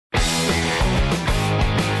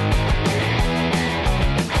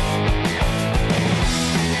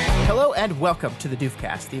and welcome to the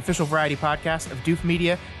Doofcast, the official variety podcast of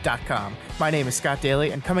doofmedia.com. My name is Scott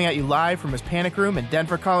Daly, and coming at you live from his panic room in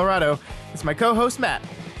Denver, Colorado, is my co-host, Matt.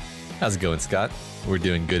 How's it going, Scott? We're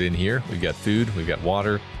doing good in here. We've got food, we've got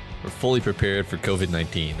water. We're fully prepared for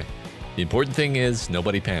COVID-19. The important thing is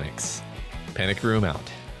nobody panics. Panic room out.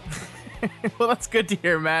 Well, that's good to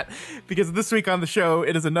hear, Matt, because this week on the show,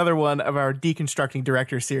 it is another one of our Deconstructing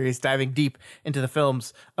Director series, diving deep into the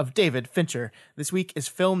films of David Fincher. This week is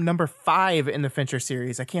film number 5 in the Fincher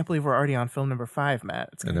series. I can't believe we're already on film number 5, Matt.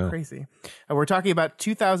 It's kind of crazy. We're talking about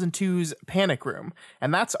 2002's Panic Room,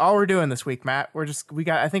 and that's all we're doing this week, Matt.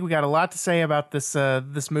 I think we got a lot to say about this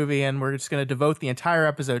movie, and we're just going to devote the entire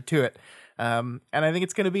episode to it. And I think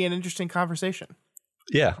it's going to be an interesting conversation.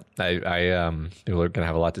 Yeah, people are going to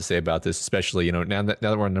have a lot to say about this, especially, now that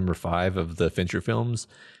we're on number 5 of the Fincher films,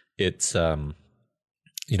 it's,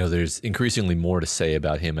 there's increasingly more to say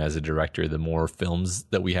about him as a director. The more films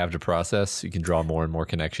that we have to process, you can draw more and more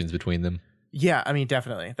connections between them. Yeah, I mean,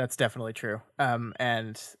 definitely. That's definitely true.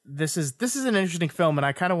 And this is an interesting film, and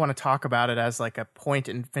I kind of want to talk about it as like a point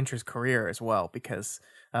in Fincher's career as well, because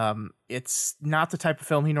it's not the type of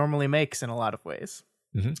film he normally makes in a lot of ways.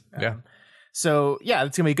 Mm-hmm. Yeah. So, yeah,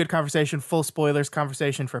 it's going to be a good conversation, full spoilers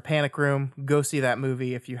conversation for Panic Room. Go see that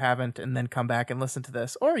movie if you haven't, and then come back and listen to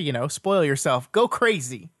this. Or, spoil yourself. Go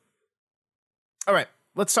crazy. All right,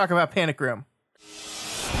 let's talk about Panic Room.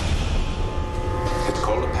 It's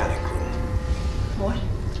called a panic room. What?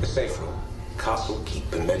 A safe room. Castle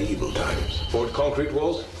keep in medieval times. Board concrete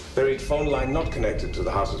walls, buried phone line not connected to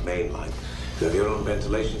the house's main line. You have your own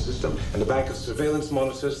ventilation system and a bank of surveillance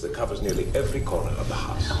monitors that covers nearly every corner of the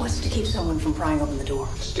house. What's to keep someone from prying open the door?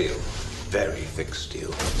 Steel. Very thick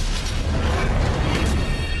steel.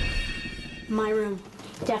 My room.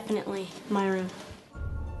 Definitely my room.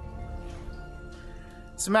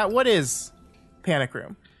 So, Matt, what is Panic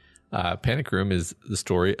Room? Panic Room is the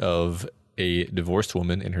story of a divorced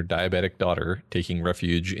woman and her diabetic daughter taking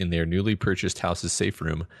refuge in their newly purchased house's safe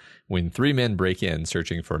room when 3 men break in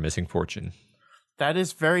searching for a missing fortune. That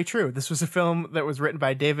is very true. This was a film that was written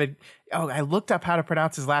by David. Oh, I looked up how to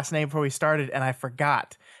pronounce his last name before we started, and I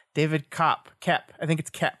forgot. David Koepp. I think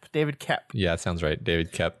it's Koepp. David Koepp. Yeah, it sounds right.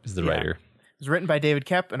 David Koepp is the writer. It was written by David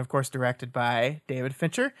Koepp and, of course, directed by David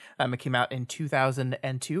Fincher. It came out in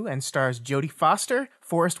 2002 and stars Jodie Foster,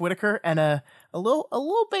 Forrest Whitaker, and a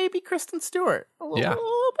little baby Kristen Stewart. A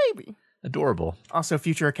little baby. Adorable. Also,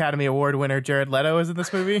 future Academy Award winner Jared Leto is in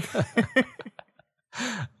this movie.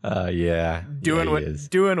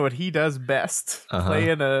 Doing what he does best,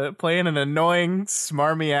 playing an annoying,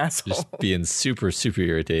 smarmy asshole, just being super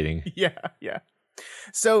irritating. Yeah.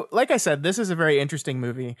 So, like I said, this is a very interesting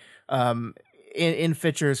movie in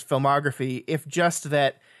Fincher's filmography. If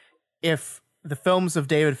the films of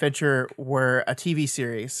David Fincher were a TV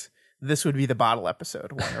series, this would be the bottle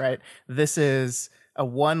episode one, right? This is a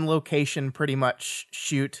one location pretty much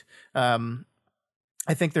shoot.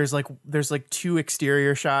 I think there's 2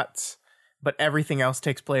 exterior shots, but everything else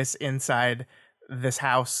takes place inside this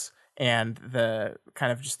house and the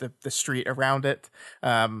kind of just the street around it.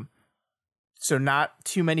 So not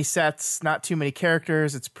too many sets, not too many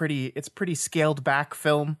characters. It's pretty scaled back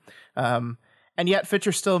film. And yet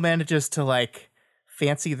Fincher still manages to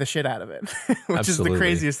fancy the shit out of it, which Absolutely. is the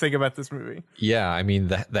craziest thing about this movie. Yeah, I mean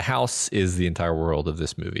the house is the entire world of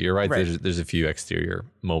this movie. You're right. There's a few exterior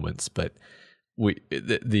moments, but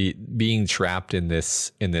the being trapped in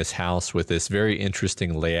this house with this very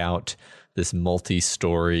interesting layout, this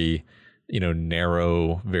multi-story,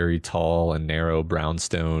 narrow, very tall and narrow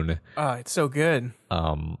brownstone. Oh, it's so good.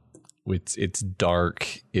 It's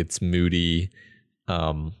dark, it's moody.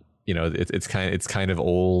 It's kind of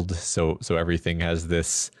old. So everything has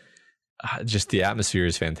this. Just the atmosphere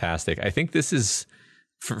is fantastic. I think this is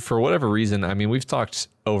for whatever reason. I mean, we've talked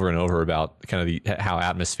over and over about kind of how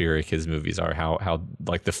atmospheric his movies are, how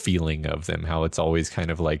like the feeling of them, how it's always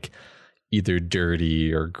kind of like either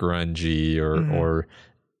dirty or grungy or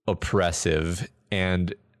oppressive.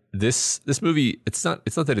 And this movie, it's not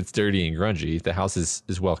that it's dirty and grungy. The house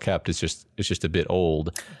is well kept. It's just a bit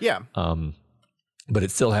old. Yeah. But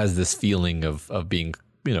it still has this feeling of being,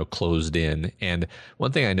 closed in. And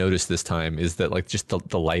one thing I noticed this time is that just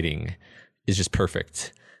the lighting is just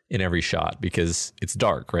perfect in every shot because it's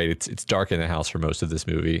dark, right? It's dark in the house for most of this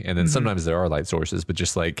movie. And then sometimes there are light sources, but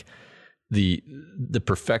just the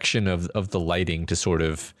perfection of the lighting to sort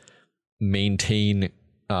of maintain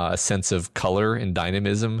a sense of color and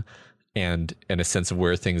dynamism and a sense of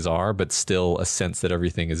where things are, but still a sense that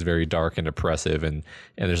everything is very dark and oppressive, and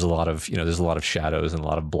there's a lot of shadows and a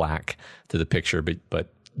lot of black to the picture, but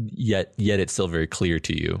yet it's still very clear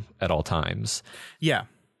to you at all times. Yeah.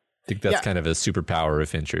 I think that's kind of a superpower of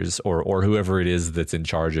Fincher's, or whoever it is that's in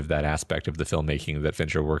charge of that aspect of the filmmaking that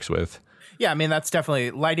Fincher works with. Yeah, I mean, that's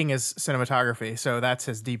definitely, lighting is cinematography, so that's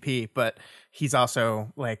his DP, but he's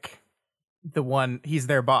also like he's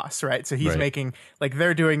their boss, right? So he's making, like,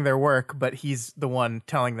 they're doing their work, but he's the one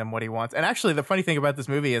telling them what he wants. And actually, the funny thing about this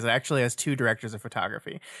movie is it actually has two directors of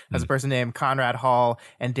photography. It has a person named Conrad Hall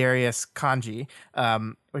and Darius Kanji,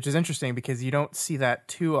 which is interesting because you don't see that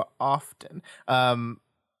too often.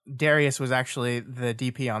 Darius was actually the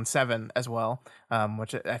DP on Seven as well,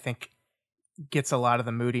 which I think gets a lot of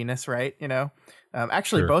the moodiness right.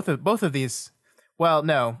 Actually, Sure. both of these. Well,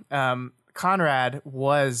 no. Conrad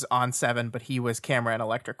was on Seven, but he was camera and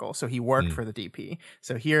electrical, so he worked for the DP.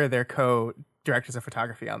 So here they're co-directors of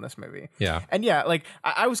photography on this movie. Yeah. And yeah, like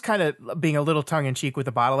I was kind of being a little tongue in cheek with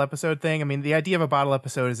the bottle episode thing. I mean, the idea of a bottle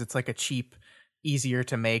episode is it's like a cheap, easier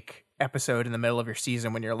to make episode in the middle of your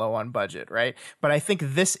season when you're low on budget, right? But I think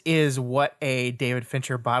this is what a David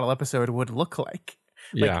Fincher bottle episode would look like.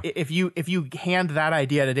 Like, if you hand that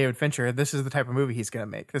idea to David Fincher, this is the type of movie he's going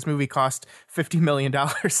to make. This movie cost $50 million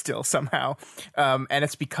still somehow. And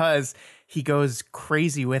it's because he goes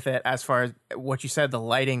crazy with it as far as what you said, the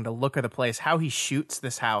lighting, the look of the place, how he shoots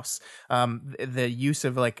this house, the use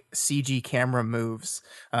of like CG camera moves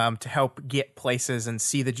to help get places and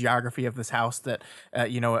see the geography of this house that,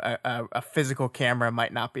 a physical camera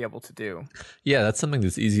might not be able to do. Yeah, that's something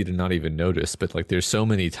that's easy to not even notice. But like, there's so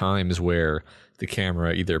many times where the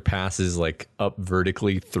camera either passes like up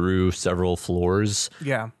vertically through several floors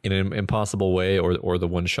in an impossible way, or the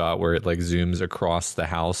one shot where it like zooms across the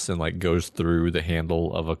house and like goes through the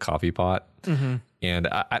handle of a coffee pot. And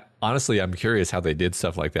I honestly, I'm curious how they did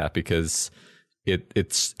stuff like that, because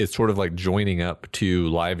it's sort of like joining up two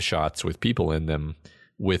live shots with people in them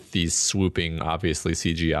with these swooping, obviously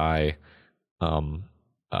CGI,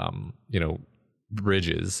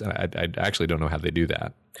 bridges. I actually don't know how they do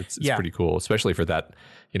that. It's pretty cool, especially for that.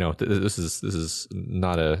 This is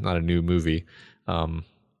not a new movie, and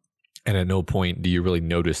at no point do you really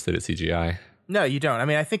notice that it's CGI. No, you don't. I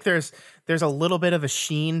mean, I think there's a little bit of a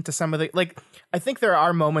sheen to some of the, like, I think there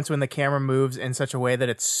are moments when the camera moves in such a way that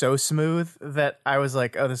it's so smooth that I was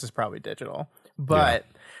like, oh, this is probably digital. But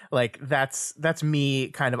like, that's me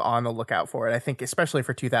kind of on the lookout for it. I think especially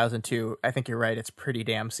for 2002, I think you're right. It's pretty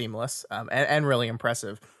damn seamless, and really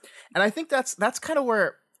impressive. And I think that's kind of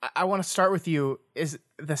where I want to start with you, is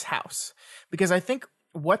this house, because I think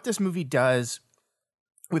what this movie does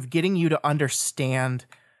with getting you to understand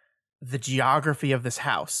the geography of this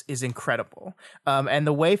house is incredible. And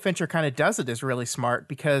the way Fincher kind of does it is really smart,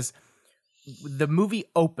 because the movie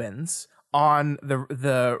opens on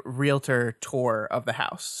the realtor tour of the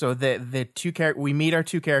house. So we meet our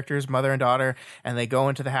two characters, mother and daughter, and they go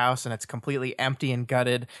into the house and it's completely empty and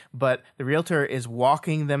gutted. But the realtor is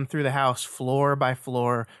walking them through the house floor by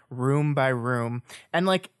floor, room by room. And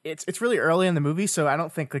like, it's really early in the movie, so I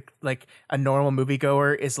don't think like a normal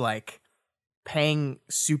moviegoer is like paying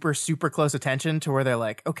super, super close attention to where they're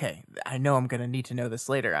like, okay, I know I'm going to need to know this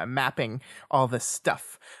later. I'm mapping all this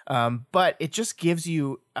stuff. But it just gives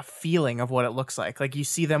you a feeling of what it looks like. Like, you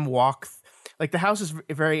see them walk, like, the house is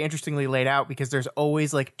very interestingly laid out because there's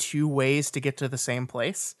always like two ways to get to the same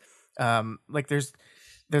place. Like there's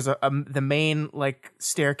the main like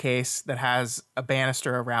staircase that has a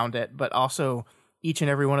banister around it, but also each and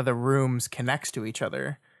every one of the rooms connects to each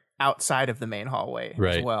other outside of the main hallway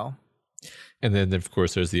as well. And then, of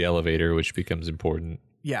course, there's the elevator, which becomes important.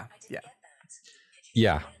 Yeah.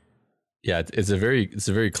 It's a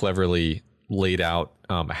very cleverly laid out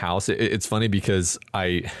house. It's funny because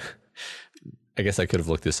I guess I could have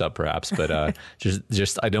looked this up perhaps, but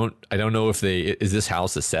just I don't know if is this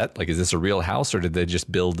house a set? Like, is this a real house, or did they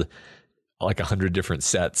just build like 100 different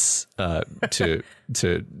sets to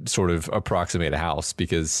sort of approximate a house?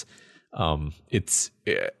 Because it's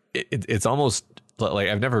almost like,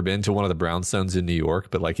 I've never been to one of the brownstones in New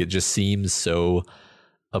York, but like, it just seems so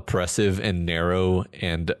oppressive and narrow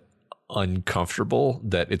and uncomfortable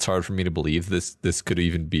that it's hard for me to believe this could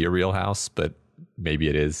even be a real house, but maybe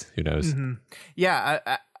it is. Who knows? Mm-hmm.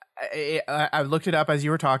 Yeah. I looked it up as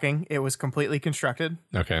you were talking. It was completely constructed.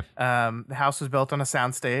 Okay. The house was built on a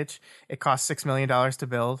soundstage. It cost $6 million to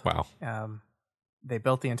build. Wow. They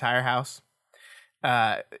built the entire house.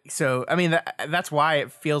 So I mean, that's why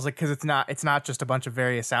it feels like, because it's not just a bunch of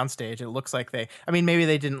various soundstage. It looks like maybe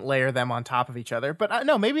they didn't layer them on top of each other, but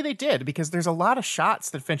no, maybe they did, because there's a lot of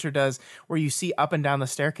shots that Fincher does where you see up and down the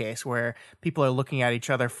staircase where people are looking at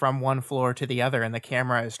each other from one floor to the other, and the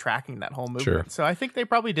camera is tracking that whole movement. Sure. So I think they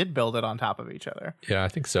probably did build it on top of each other. Yeah, I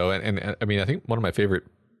think so. And I mean, I think one of my favorite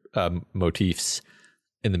motifs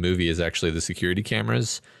in the movie is actually the security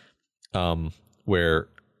cameras, where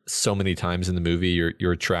so many times in the movie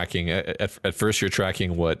you're tracking at first you're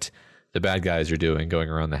tracking what the bad guys are doing, going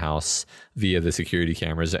around the house via the security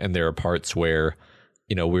cameras, and there are parts where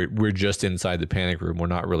we're just inside the panic room, we're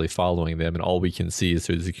not really following them, and all we can see is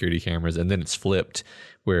through the security cameras. And then it's flipped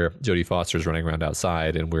where Jodie Foster's running around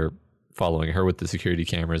outside and we're following her with the security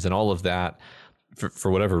cameras, and all of that.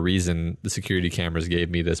 For whatever reason, the security cameras gave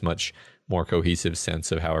me this much more cohesive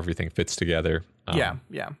sense of how everything fits together. Yeah.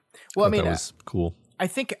 Well, I mean, that was cool. I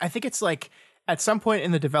think it's like at some point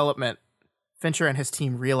in the development, Fincher and his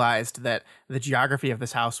team realized that the geography of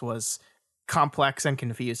this house was complex and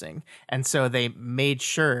confusing, and so they made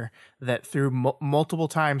sure that through multiple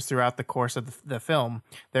times throughout the course of the film,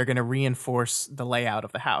 they're going to reinforce the layout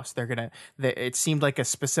of the house. It seemed like a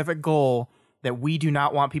specific goal that we do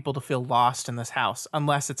not want people to feel lost in this house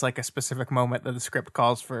unless it's like a specific moment that the script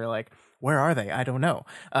calls for, like, where are they? I don't know.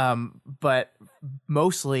 But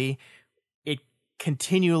mostly it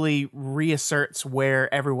continually reasserts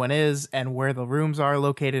where everyone is and where the rooms are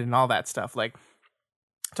located and all that stuff. Like,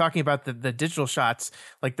 talking about the digital shots,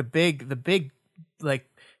 like the big, like,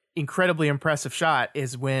 incredibly impressive shot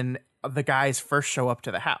is when the guys first show up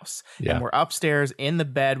to the house, and we're upstairs in the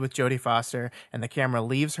bed with Jodie Foster, and the camera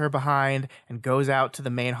leaves her behind and goes out to the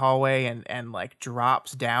main hallway and like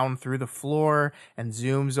drops down through the floor and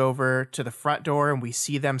zooms over to the front door, and we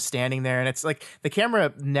see them standing there, and it's like the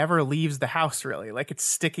camera never leaves the house, really, like it's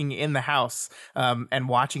sticking in the house, and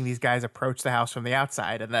watching these guys approach the house from the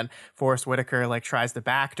outside. And then Forrest Whitaker like tries the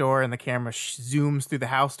back door, and the camera zooms through the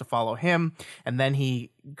house to follow him, and then he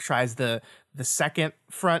tries the second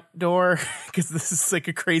front door, because this is like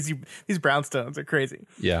these brownstones are crazy.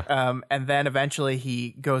 And then eventually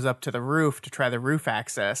he goes up to the roof to try the roof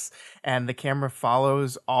access, and the camera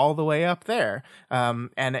follows all the way up there.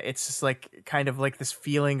 And it's just like kind of like this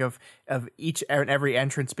feeling of each and every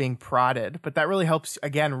entrance being prodded, but that really helps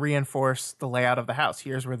again reinforce the layout of the house.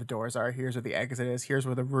 Here's where the doors are, here's where the exit is, here's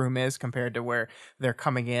where the room is compared to where they're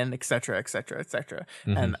coming in, etc., etc., etc.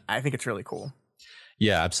 And I think it's really cool.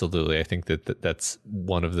 Yeah, absolutely. I think that's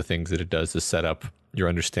one of the things that it does to set up your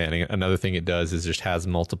understanding. Another thing it does is just has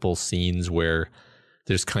multiple scenes where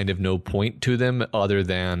there's kind of no point to them other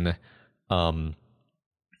than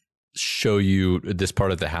show you this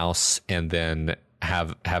part of the house and then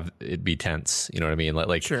have it be tense. You know what I mean?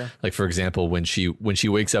 Like, sure. Like, for example, when she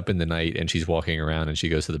wakes up in the night and she's walking around and she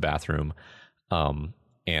goes to the bathroom, and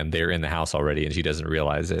they're in the house already and she doesn't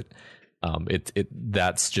realize it.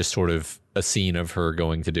 That's just sort of a scene of her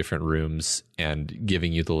going to different rooms and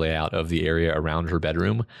giving you the layout of the area around her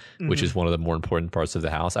bedroom, which is one of the more important parts of the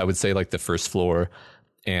house. I would say like the first floor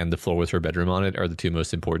and the floor with her bedroom on it are the two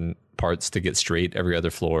most important parts to get straight. Every other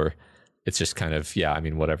floor, it's just kind of,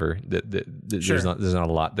 whatever. There's not a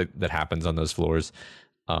lot that happens on those floors.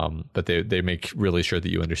 But they make really sure that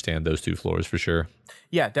you understand those two floors for sure.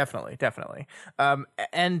 Yeah, definitely.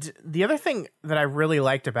 And the other thing that I really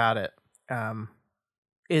liked about it,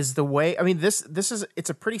 is the way, I mean, it's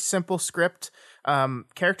a pretty simple script.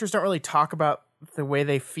 Characters don't really talk about the way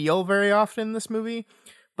they feel very often in this movie,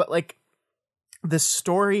 but like the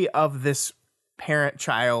story of this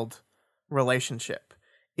parent-child relationship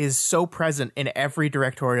is so present in every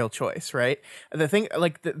directorial choice, right? The thing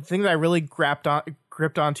that I really gripped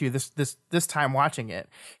onto this time watching it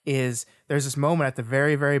is there's this moment at the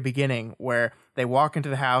very, very beginning where they walk into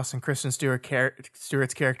the house and Kristen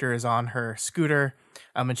Stewart's character is on her scooter,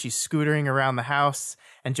 and she's scootering around the house,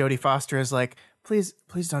 and Jodie Foster is like, please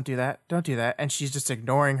don't do that, and she's just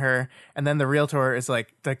ignoring her, and then the realtor is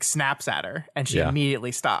like snaps at her, and she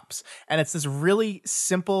immediately stops, and it's this really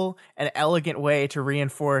simple and elegant way to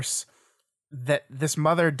reinforce that this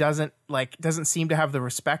mother doesn't seem to have the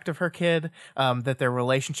respect of her kid, that their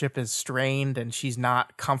relationship is strained and she's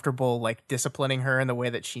not comfortable like disciplining her in the way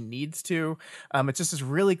that she needs to. It's just this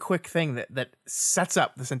really quick thing that sets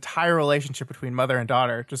up this entire relationship between mother and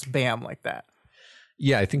daughter, just bam, like that.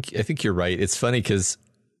 Yeah, I think you're right. It's funny because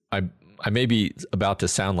I may be about to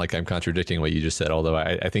sound like I'm contradicting what you just said, although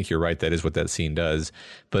I think you're right. That is what that scene does.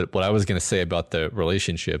 But what I was going to say about the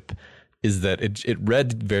relationship is that it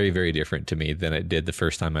read very, very different to me than it did the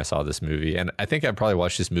first time I saw this movie. And I think I probably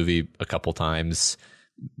watched this movie a couple times,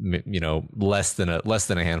 less than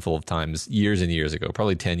a handful of times, years and years ago.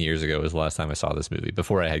 Probably 10 years ago was the last time I saw this movie.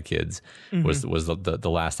 Before I had kids, was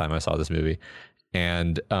the last time I saw this movie.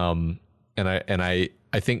 And I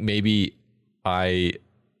think maybe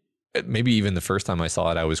even the first time I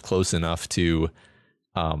saw it, I was close enough to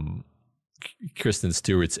Kristen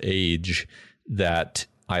Stewart's age that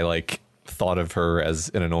I thought of her as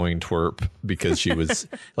an annoying twerp because she was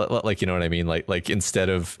like, you know what I mean? Like instead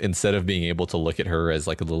of being able to look at her as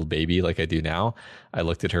like a little baby like I do now, I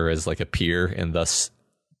looked at her as like a peer and thus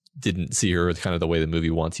didn't see her kind of the way the movie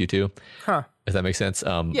wants you to. Huh. If that makes sense.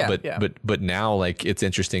 But now like it's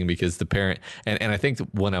interesting because the parent and I think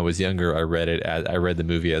when I was younger I read the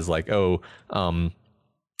movie as like,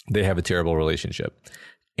 they have a terrible relationship.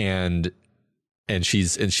 And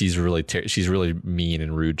she's really mean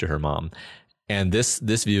and rude to her mom. And this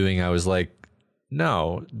viewing, I was like,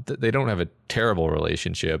 no, they don't have a terrible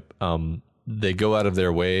relationship. They go out of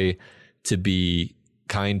their way to be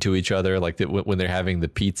kind to each other. Like when they're having the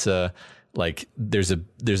pizza, like there's a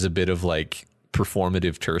bit of like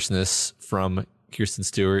performative terseness from Kirsten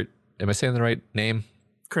Stewart. Am I saying the right name?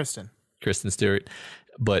 Kristen Stewart.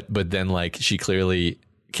 But then like she clearly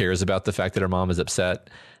cares about the fact that her mom is upset,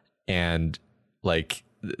 and like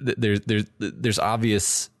there's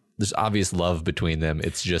obvious love between them.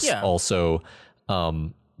 It's just also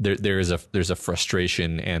there's a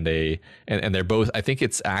frustration and they're both, I think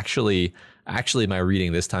it's actually my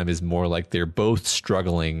reading this time is more like they're both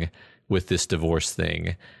struggling with this divorce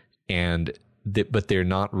thing, but they're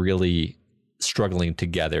not really struggling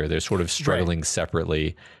together. They're sort of struggling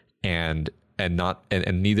separately, and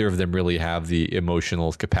neither of them really have the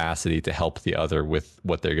emotional capacity to help the other with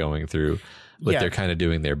what they're going through, but they're kind of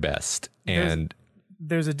doing their best. And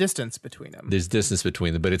there's a distance between them. There's distance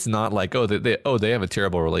between them, but it's not like, they have a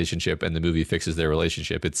terrible relationship and the movie fixes their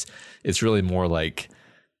relationship. It's really more like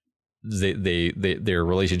their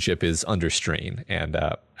relationship is under strain. And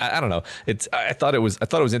I don't know. I thought it was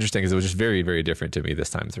interesting because it was just very, very different to me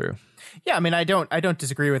this time through. Yeah, I mean, I don't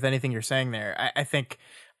disagree with anything you're saying there. I think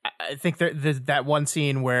that one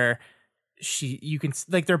scene where you can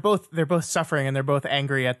like they're both suffering and they're both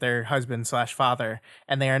angry at their husband / father,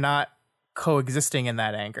 and they are not coexisting in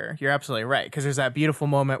that anger. You're absolutely right, because there's that beautiful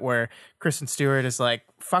moment where Kristen Stewart is like,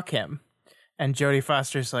 fuck him, and Jodie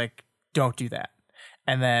Foster's like, don't do that,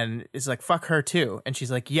 and then is like, fuck her too, and she's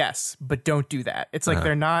like, yes, but don't do that. It's like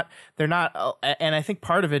they're not and I think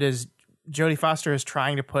part of it is Jodie Foster is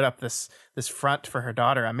trying to put up this front for her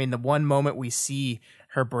daughter. I mean, the one moment we see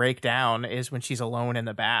her break down is when she's alone in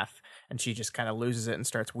the bath and she just kind of loses it and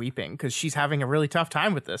starts weeping because she's having a really tough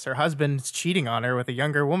time with this. Her husband's cheating on her with a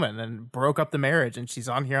younger woman and broke up the marriage, and she's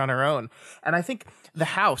on here on her own. And I think the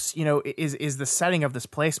house, is the setting of this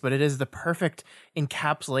place, but it is the perfect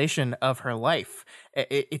encapsulation of her life.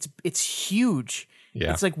 It's huge.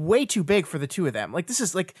 Yeah. It's like way too big for the two of them. Like this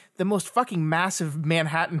is like the most fucking massive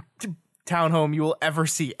Manhattan townhome you will ever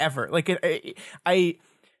see ever. Like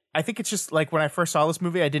I think it's just like when I first saw this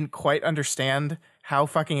movie, I didn't quite understand how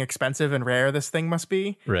fucking expensive and rare this thing must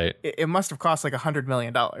be. Right. It must have cost like $100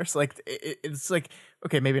 million. Like it's like,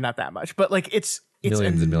 okay, maybe not that much, but like it's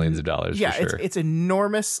millions and millions of dollars. Yeah. For sure. It's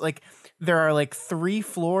enormous. Like there are like 3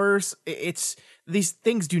 floors. These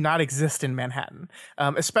things do not exist in Manhattan.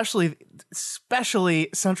 Especially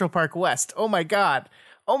Central Park West. Oh my God.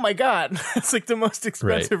 It's like the most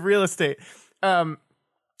expensive real estate.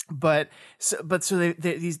 But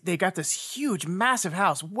they got this huge, massive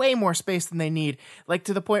house, way more space than they need, like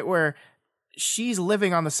to the point where she's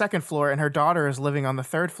living on the 2nd floor and her daughter is living on the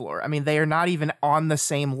 3rd floor. I mean, they are not even on the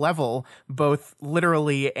same level, both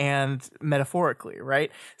literally and metaphorically,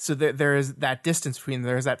 right? So there is that distance between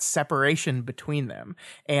them. There's that separation between them.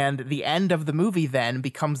 And the end of the movie then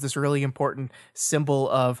becomes this really important symbol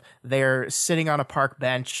of they're sitting on a park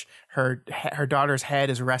bench. Her daughter's head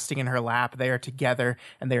is resting in her lap. They are together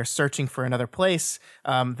and they are searching for another place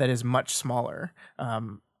that is much smaller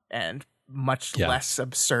and much less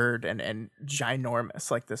absurd and ginormous,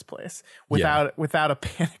 like this place without a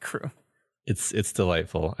panic room. It's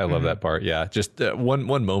delightful. I love that part. Yeah, just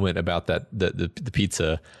one moment about that the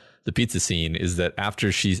pizza scene is that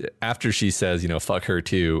after she says, fuck her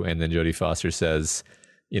too, and then Jodie Foster says,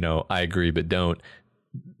 I agree but don't,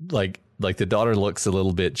 like the daughter looks a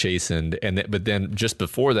little bit chastened, but then just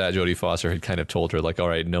before that, Jodie Foster had kind of told her like, all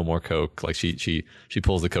right, no more Coke. Like she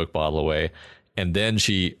pulls the Coke bottle away. And then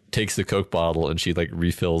she takes the Coke bottle and she like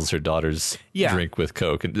refills her daughter's drink with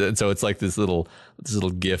Coke, and so it's like this little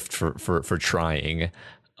gift for trying.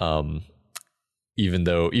 Even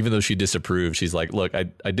though she disapproved, she's like, look, I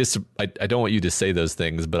don't want you to say those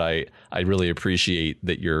things, but I really appreciate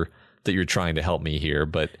that you're trying to help me here.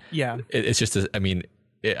 But it's just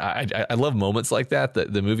I love moments like that.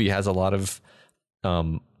 The movie has a lot of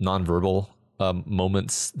nonverbal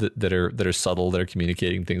moments that are subtle, that are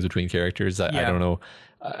communicating things between characters. I don't know.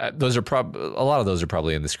 Those are a lot of those are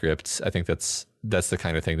probably in the script. I think that's the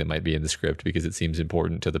kind of thing that might be in the script because it seems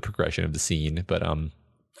important to the progression of the scene. But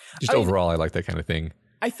overall, I like that kind of thing.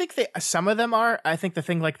 I think some of them are. I think the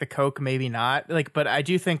thing like the Coke, maybe not. Like, but I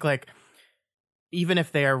do think like even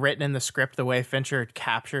if they are written in the script, the way Fincher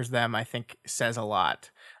captures them, I think says a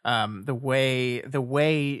lot. The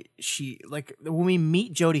way she, like, when we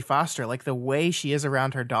meet Jodie Foster, like the way she is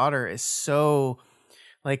around her daughter is so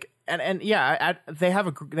like, and yeah, they have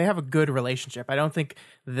a good relationship. I don't think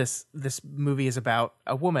this movie is about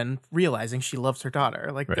a woman realizing she loves her daughter.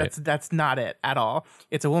 Like that's not it at all.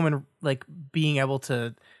 It's a woman like being able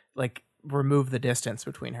to like remove the distance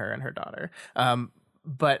between her and her daughter.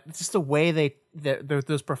 But just the way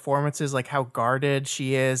those performances, like how guarded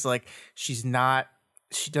she is, like she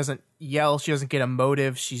doesn't yell, she doesn't get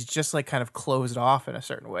emotive, she's just like kind of closed off in a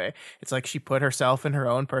certain way. It's like she put herself in her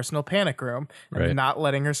own personal panic room and not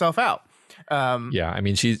letting herself out. Yeah, I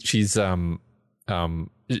mean she's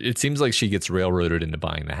it seems like she gets railroaded into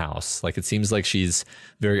buying the house. Like it seems like she's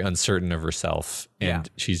very uncertain of herself, and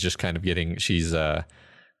she's just kind of she's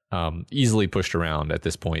easily pushed around at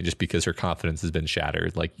this point just because her confidence has been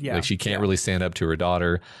shattered. Like she can't really stand up to her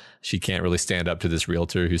daughter. She can't really stand up to this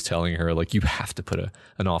realtor who's telling her like, you have to put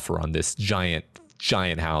an offer on this giant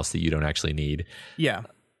house that you don't actually need. Yeah.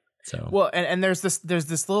 So, well, and there's this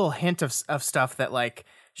little hint of stuff that like,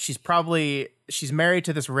 she's married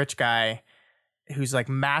to this rich guy who's like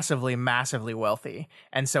massively wealthy,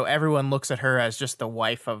 and so everyone looks at her as just the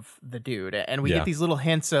wife of the dude, and we get these little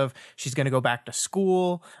hints of she's going to go back to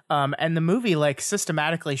school, and the movie like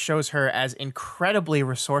systematically shows her as incredibly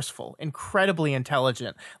resourceful, incredibly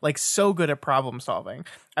intelligent, like so good at problem solving.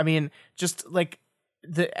 I mean, just like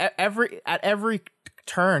at every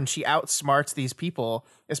turn she outsmarts these people,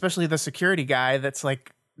 especially the security guy that's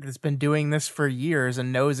been doing this for years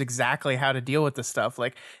and knows exactly how to deal with this stuff.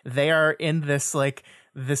 Like they are in this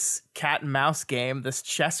cat and mouse game, this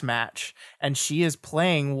chess match, and she is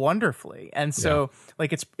playing wonderfully. And so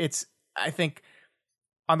like it's I think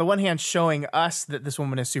on the one hand showing us that this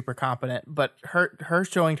woman is super competent, but her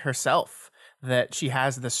showing herself that she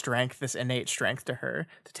has the strength, this innate strength to her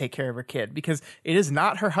to take care of her kid, because it is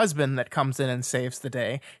not her husband that comes in and saves the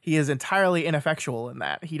day. He is entirely ineffectual in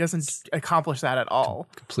that. He doesn't accomplish that at all.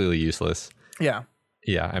 Completely useless. Yeah.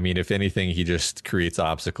 Yeah. I mean, if anything, he just creates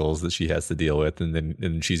obstacles that she has to deal with,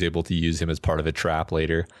 and she's able to use him as part of a trap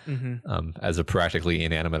later, as a practically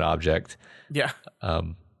inanimate object. Yeah.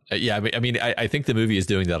 Yeah. I mean, I think the movie is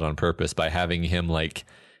doing that on purpose by having him like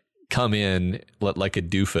come in like a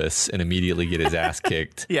doofus and immediately get his ass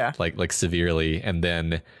kicked, like severely, and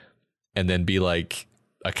then be like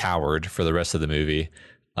a coward for the rest of the movie,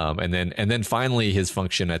 and then finally his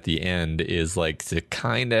function at the end is like to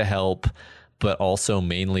kind of help, but also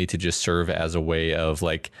mainly to just serve as a way of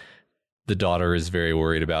like the daughter is very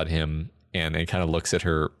worried about him and kind of looks at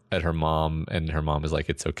her mom, and her mom is like,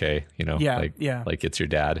 it's okay, you know, like it's your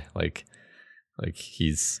dad, like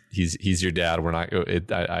he's your dad. We're not.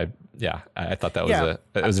 I thought that was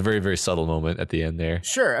it was a very, very subtle moment at the end there.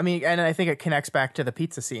 Sure. I mean, and I think it connects back to the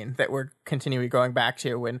pizza scene that we're continually going back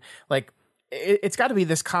to, when like it's got to be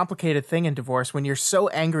this complicated thing in divorce when you're so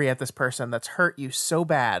angry at this person that's hurt you so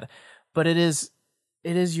bad, but it is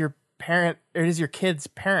your parent, it is your kid's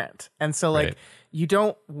parent, and so like you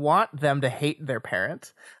don't want them to hate their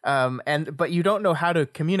parent, but you don't know how to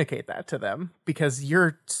communicate that to them because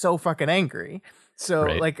you're so fucking angry. So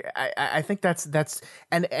like I think that's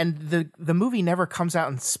and the movie never comes out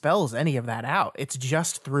and spells any of that out. It's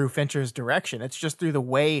just through Fincher's direction. It's just through the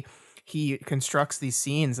way he constructs these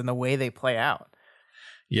scenes and the way they play out.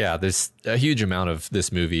 Yeah, there's a huge amount of this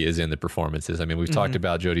movie is in the performances. I mean, we've talked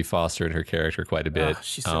about Jodie Foster and her character quite a bit. Oh,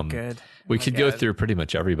 she's so good. We could go through pretty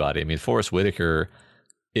much everybody. I mean, Forrest Whitaker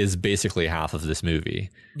is basically half of this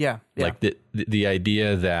movie. Yeah. Like the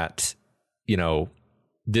idea that, you know,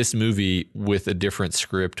 this movie with a different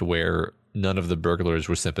script where none of the burglars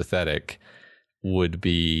were sympathetic would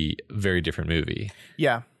be a very different movie.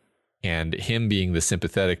 Yeah. And him being the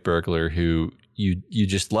sympathetic burglar who you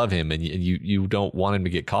just love him and you don't want him to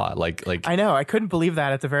get caught. Like I know, I couldn't believe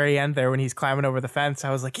that at the very end there when he's climbing over the fence. I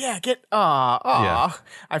was like, I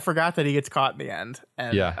forgot that he gets caught in the end.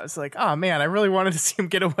 And I was like, oh man, I really wanted to see him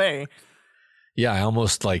get away. Yeah, I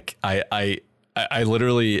almost like I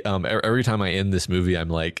literally every time I end this movie, I'm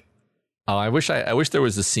like, oh, I wish there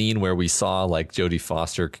was a scene where we saw like Jodie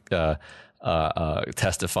Foster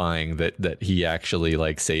testifying that he actually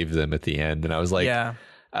like saved them at the end, and I was like,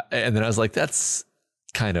 and then I was like, that's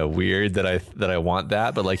kind of weird that I want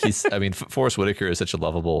that, but like I mean, Forrest Whitaker is such a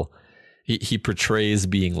lovable. He portrays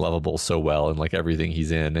being lovable so well in like everything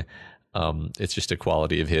he's in. It's just a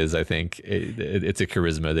quality of his. I think it's a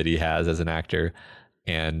charisma that he has as an actor.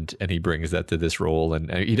 And he brings that to this role, and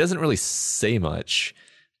he doesn't really say much.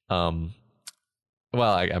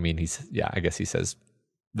 well, I mean, I guess he says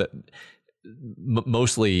that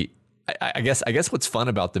mostly. I guess what's fun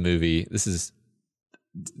about the movie, this is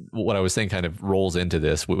what I was saying, kind of rolls into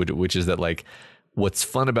this, which is that like what's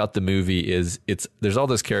fun about the movie is there's all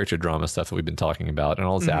this character drama stuff that we've been talking about and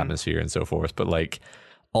all this atmosphere and so forth, but like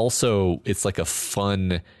also it's like a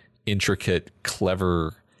fun, intricate,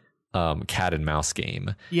 clever cat and mouse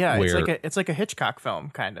game. Yeah, it's like a Hitchcock film,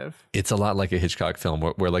 kind of. It's a lot like a Hitchcock film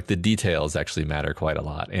where like the details actually matter quite a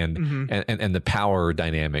lot, and the power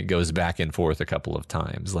dynamic goes back and forth a couple of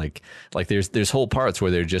times. Like there's whole parts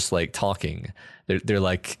where they're just like talking. They're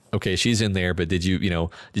like, okay, she's in there, but did you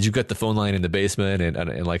cut the phone line in the basement?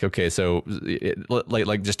 And like, okay, so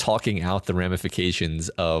like just talking out the ramifications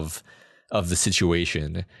of the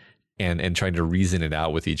situation and trying to reason it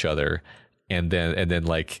out with each other. And then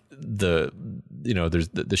like there's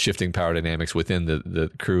the shifting power dynamics within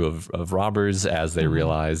the crew of robbers as they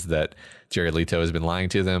realize that Jared Leto has been lying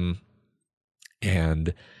to them.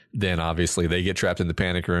 And then obviously they get trapped in the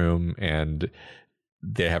panic room and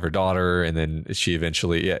they have her daughter. And then she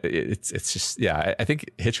eventually, it's just, I think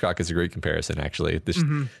Hitchcock is a great comparison, actually.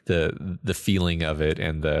 The feeling of it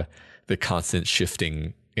and the constant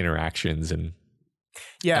shifting interactions and,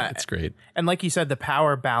 yeah, it's great. And like you said, the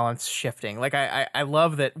power balance shifting. Like I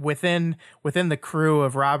love that within the crew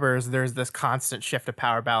of robbers, there's this constant shift of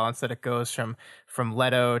power balance that it goes from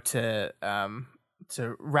Leto to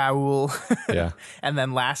Raoul, yeah, and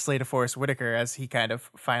then lastly to Forrest Whitaker as he kind of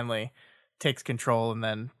finally takes control and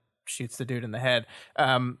then shoots the dude in the head.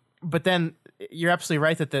 But then you're absolutely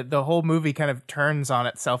right that the whole movie kind of turns on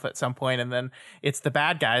itself at some point, and then it's the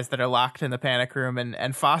bad guys that are locked in the panic room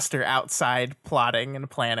and Foster outside plotting and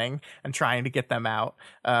planning and trying to get them out.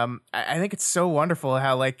 I think it's so wonderful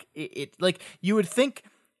how like it like you would think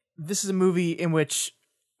this is a movie in which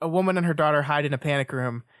a woman and her daughter hide in a panic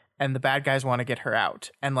room and the bad guys want to get her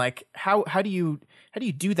out. And like, how do you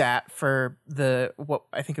do that for what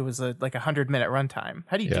I think it was like 100-minute runtime?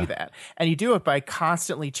 How do you do that? And you do it by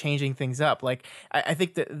constantly changing things up. Like, I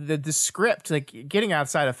think the script, like getting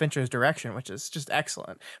outside of Fincher's direction, which is just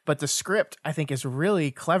excellent, but the script I think is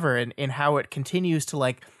really clever in how it continues to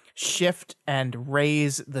like shift and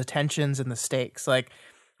raise the tensions and the stakes. Like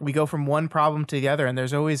we go from one problem to the other, and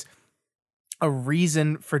there's always a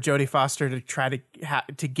reason for Jodie Foster to try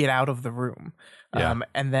to get out of the room.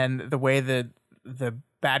 And then the way the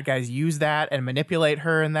bad guys use that and manipulate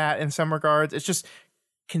her in some regards, it's just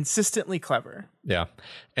consistently clever. Yeah.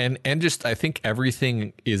 And just, I think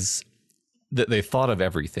everything is that they thought of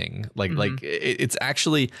everything. Like it's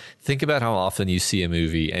actually, think about how often you see a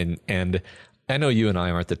movie and I know you and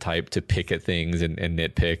I aren't the type to pick at things and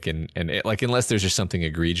nitpick and it, like, unless there's just something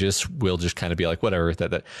egregious, we'll just kind of be like, whatever,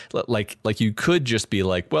 that like you could just be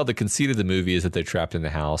like, well, the conceit of the movie is that they're trapped in the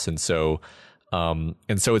house. And so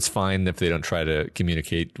it's fine if they don't try to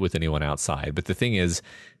communicate with anyone outside. But the thing is,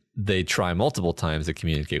 they try multiple times to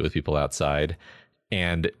communicate with people outside.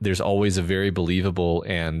 And there's always a very believable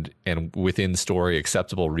and within story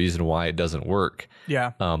acceptable reason why it doesn't work.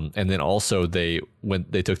 Yeah. And then also they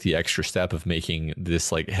took the extra step of making this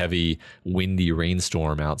like heavy, windy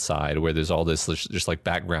rainstorm outside where there's all this just like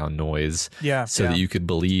background noise. Yeah. So that you could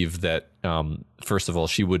believe that first of all,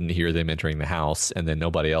 she wouldn't hear them entering the house, and then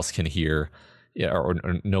nobody else can hear, or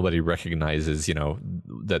nobody recognizes,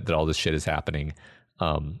 that all this shit is happening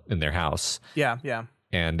in their house. Yeah. Yeah.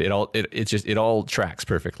 And it all tracks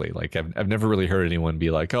perfectly. Like I've never really heard anyone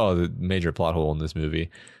be like, "Oh, the major plot hole in this movie."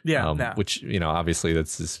 Yeah, no. Which obviously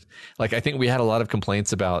that's just, like, I think we had a lot of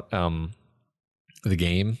complaints about the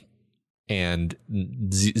game, and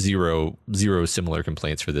zero similar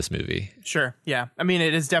complaints for this movie. Sure, yeah. I mean,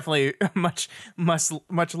 it is definitely much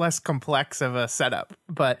less complex of a setup,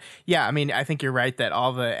 but yeah, I mean, I think you're right that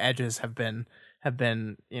all the edges have been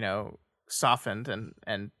softened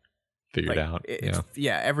and figured out.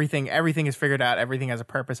 Everything is figured out. Everything has a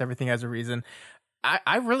purpose. Everything has a reason.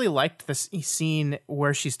 I really liked this scene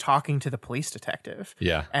where she's talking to the police detective.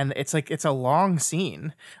 Yeah. And it's a long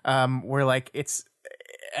scene where like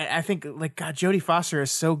I think like, God, Jodie Foster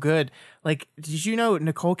is so good. Like, did you know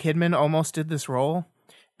Nicole Kidman almost did this role,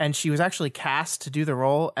 and she was actually cast to do the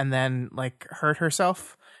role and then like hurt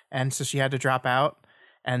herself, and so she had to drop out,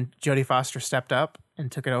 and Jodie Foster stepped up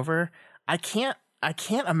and took it over. I can't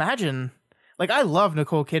imagine, like, I love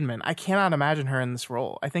Nicole Kidman. I cannot imagine her in this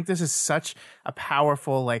role. I think this is such a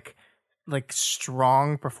powerful, like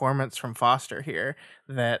strong performance from Foster here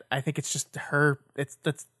that I think it's just her. That's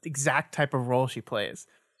the exact type of role she plays.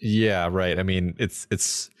 Yeah, right. I mean, it's.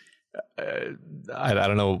 I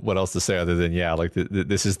don't know what else to say other than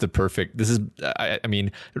this is the perfect. This is. I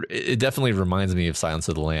mean, it definitely reminds me of Silence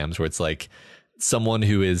of the Lambs, where it's like someone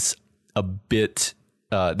who is a bit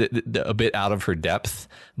a bit out of her depth,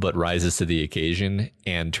 but rises to the occasion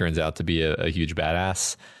and turns out to be a huge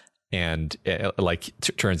badass, and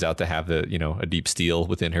turns out to have a deep steel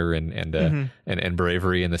within her, and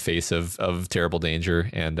bravery in the face of terrible danger.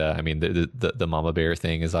 And I mean the mama bear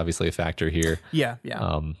thing is obviously a factor here. Yeah.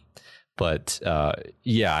 But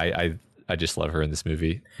I just love her in this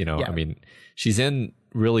movie. Yeah. I mean, she's in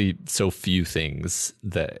really so few things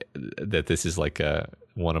that this is like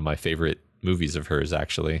one of my favorite movies of hers,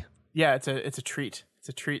 actually. Yeah, it's a treat. It's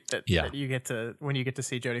a treat that you get to when you get to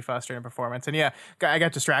see Jodie Foster in a performance. And yeah, I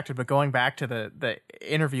got distracted, but going back to the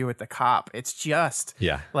interview with the cop, it's just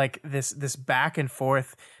like this back and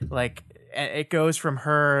forth. Like it goes from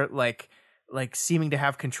her like seeming to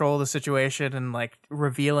have control of the situation and like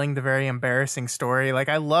revealing the very embarrassing story. Like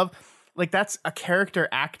I love, like that's a character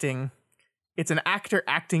acting. It's an actor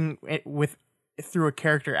acting through a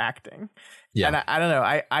character acting. Yeah. And I don't know.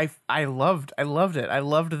 I loved it. I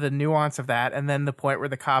loved the nuance of that. And then the point where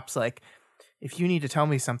the cop's like, if you need to tell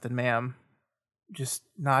me something, ma'am, just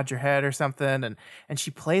nod your head or something. And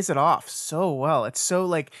she plays it off so well. It's so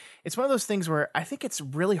like, it's one of those things where I think it's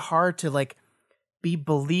really hard to like be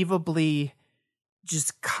believably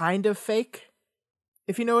just kind of fake,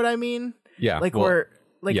 if you know what I mean. Yeah. Like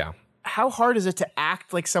how hard is it to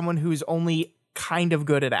act like someone who's only kind of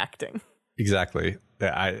good at acting? Exactly.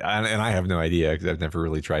 I have no idea because I've never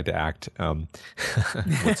really tried to act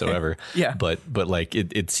whatsoever. Yeah. But like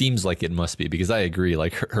it seems like it must be, because I agree.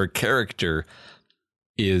 Like her character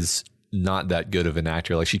is not that good of an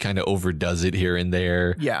actor. Like she kind of overdoes it here and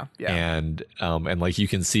there. Yeah. And like you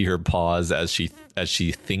can see her pause as she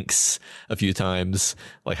thinks a few times.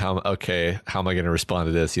 Like how am I going to respond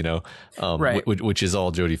to this? Right. Which is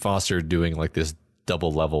all Jodie Foster doing like this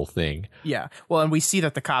double level thing. Yeah. Well, and we see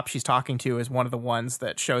that the cop she's talking to is one of the ones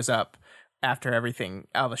that shows up after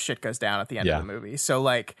all the shit goes down at the end of the movie. So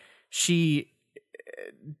like she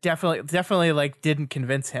definitely like didn't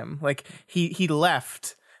convince him. Like he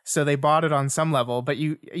left, so they bought it on some level, but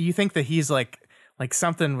you think that he's like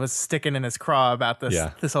something was sticking in his craw about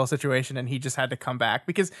this whole situation, and he just had to come back,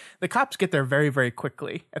 because the cops get there very, very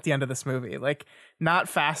quickly at the end of this movie. Like not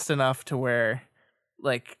fast enough to where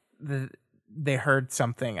like they heard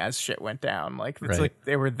something as shit went down. Like it's like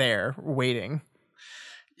they were there waiting.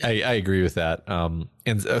 I agree with that.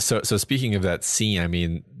 And so speaking of that scene, I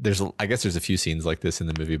mean, I guess there's a few scenes like this in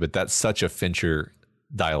the movie, but that's such a Fincher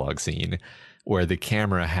dialogue scene where the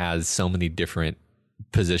camera has so many different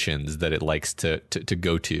positions that it likes to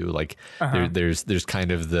go to. Like there's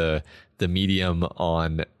kind of the medium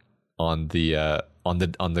on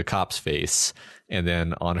the cop's face, and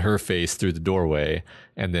then on her face through the doorway,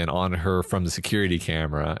 and then on her from the security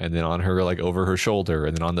camera, and then on her like over her shoulder,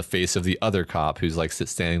 and then on the face of the other cop who's like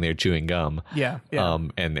standing there chewing gum. Yeah.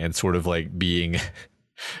 And sort of like being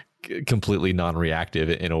completely non-reactive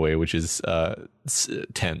in a way which is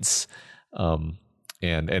tense. And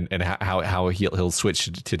how he'll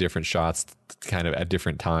switch to different shots kind of at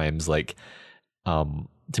different times, like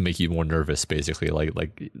to make you more nervous, basically,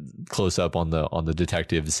 like close up on the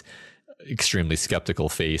detective's extremely skeptical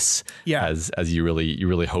face, as you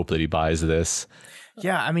really hope that he buys this.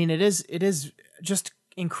 Yeah, I mean, it is just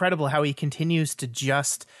incredible how he continues to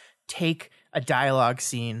just take a dialogue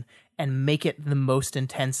scene and make it the most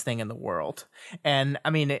intense thing in the world. And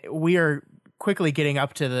I mean, we are quickly getting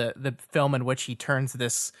up to the film in which he turns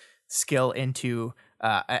this skill into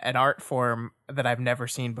an art form that I've never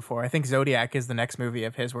seen before. I think Zodiac is the next movie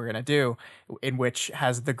of his we're going to do, in which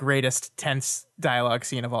has the greatest tense dialogue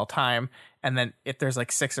scene of all time. And then there's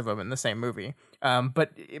like 6 of them in the same movie.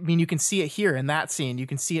 But I mean, you can see it here in that scene. You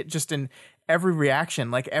can see it just in every reaction.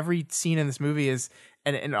 Like every scene in this movie is,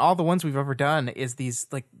 and all the ones we've ever done is these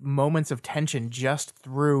like moments of tension just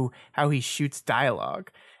through how he shoots dialogue.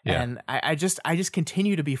 Yeah. And I just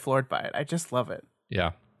continue to be floored by it. I just love it.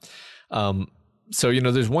 Yeah. So,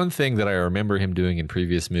 there's one thing that I remember him doing in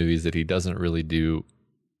previous movies that he doesn't really do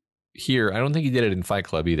here. I don't think he did it in Fight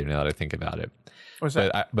Club either, now that I think about it. What's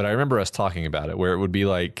that? But I remember us talking about it, where it would be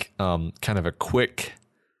like kind of a quick...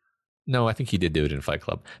 No, I think he did do it in Fight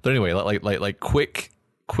Club. But anyway, like quick,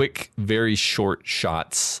 very short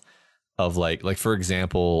shots of like for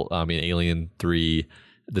example, in Alien 3...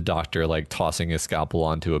 the doctor like tossing a scalpel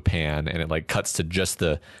onto a pan, and it like cuts to just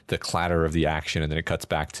the clatter of the action, and then it cuts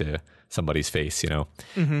back to somebody's face,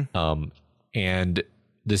 Mm-hmm. And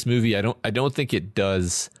this movie, I don't think it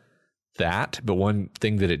does that, but one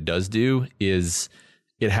thing that it does do is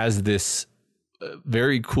it has this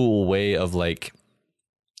very cool way of like,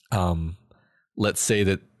 let's say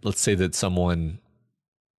that someone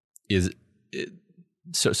is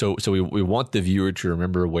So we want the viewer to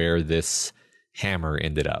remember where this hammer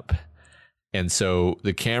ended up. And so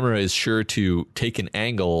the camera is sure to take an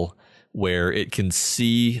angle where it can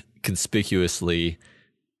see conspicuously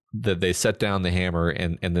that they set down the hammer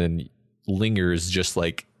and then lingers just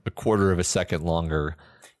like a quarter of a second longer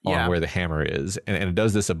on where the hammer is. And it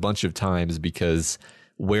does this a bunch of times because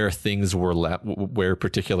where things were left, where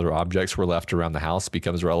particular objects were left around the house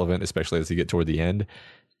becomes relevant, especially as you get toward the end.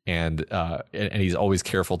 And he's always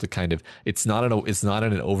careful to kind of, it's not in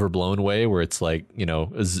an overblown way where it's like,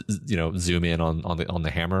 zoom in on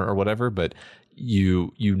the hammer or whatever, but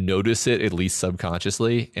you notice it at least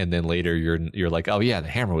subconsciously. And then later you're like, oh yeah, the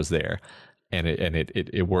hammer was there. And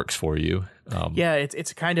it works for you.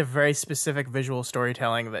 It's kind of very specific visual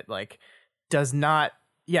storytelling that like does not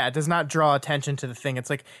draw attention to the thing. It's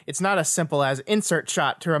like, it's not as simple as insert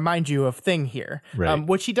shot to remind you of thing here, right.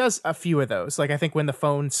 Which he does a few of those. Like I think when the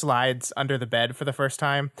phone slides under the bed for the first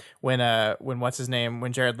time, when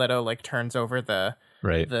Jared Leto like turns over the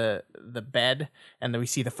bed and then we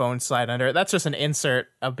see the phone slide under it. That's just an insert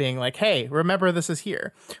of being like, hey, remember this is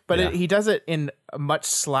here. But he does it in much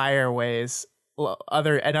slyer ways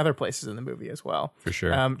other places in the movie as well. For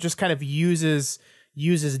sure. Just kind of uses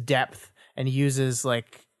depth and uses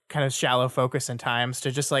like kind of shallow focus and times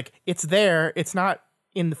to just like, it's there. It's not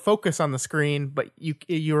in the focus on the screen, but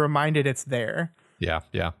you're reminded it's there. Yeah.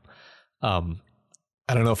 Yeah.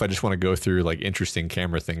 I don't know if I just want to go through like interesting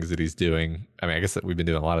camera things that he's doing. I mean, I guess that we've been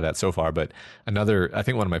doing a lot of that so far, but I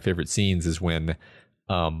think one of my favorite scenes is when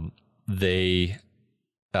the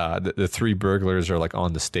three burglars are like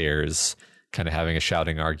on the stairs kind of having a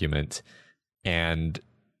shouting argument, and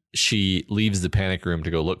she leaves the panic room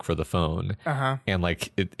to go look for the phone. And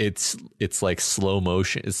like it's like slow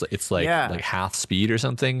motion. It's like half speed or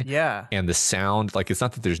something. Yeah. And the sound, like, it's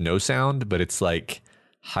not that there's no sound, but it's like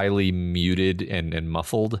highly muted and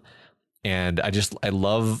muffled. And I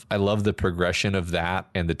love the progression of that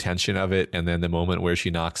and the tension of it. And then the moment where she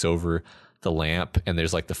knocks over the lamp and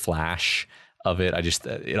there's like the flash of it.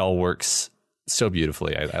 It all works so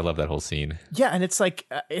beautifully. I love that whole scene. Yeah, and it's like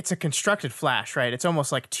it's a constructed flash, right? It's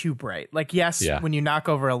almost like too bright. Like, yes, when you knock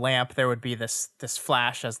over a lamp, there would be this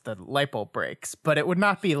flash as the light bulb breaks, but it would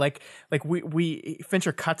not be like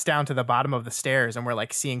Fincher cuts down to the bottom of the stairs and we're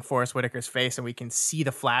like seeing Forrest Whitaker's face and we can see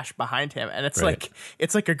the flash behind him, and it's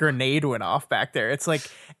like a grenade went off back there. It's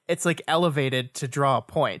like elevated to draw a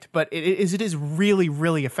point, but it is really,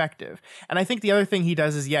 really effective. And I think the other thing he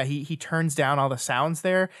does is he turns down all the sounds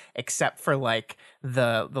there except for like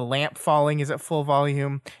the lamp falling is at full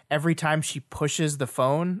volume. Every time she pushes the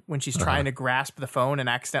phone when she's trying to grasp the phone and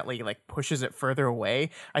accidentally like pushes it further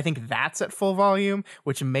away, I think that's at full volume,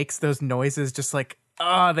 which makes those noises just like,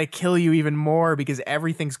 they kill you even more because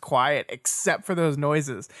everything's quiet except for those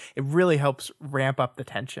noises. It really helps ramp up the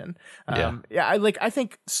tension. I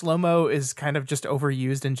think slow-mo is kind of just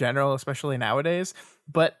overused in general, especially nowadays,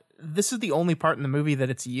 but this is the only part in the movie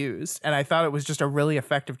that it's used, and I thought it was just a really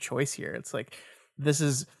effective choice here. It's like,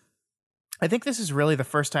 I think this is really the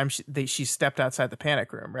first time she stepped outside the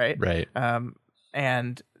panic room, right? Right.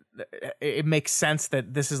 And it makes sense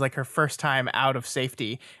that this is like her first time out of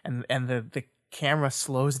safety, and the camera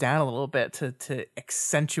slows down a little bit to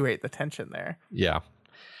accentuate the tension there. Yeah.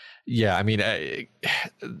 Yeah, I mean,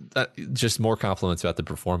 just more compliments about the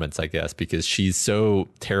performance, I guess, because she's so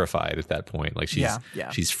terrified at that point. Like she's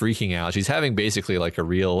freaking out. She's having basically like a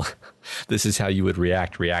real, this is how you would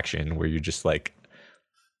reaction, where you're just like,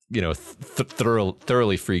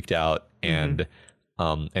 thoroughly freaked out and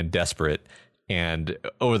desperate. And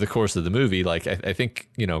over the course of the movie, like I think,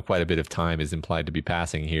 quite a bit of time is implied to be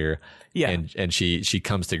passing here. Yeah. And she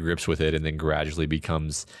comes to grips with it and then gradually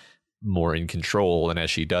becomes more in control, and as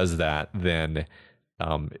she does that, then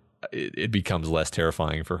it becomes less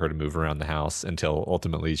terrifying for her to move around the house until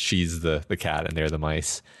ultimately she's the cat and they're the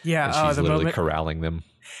mice. Yeah, and she's literally corralling them.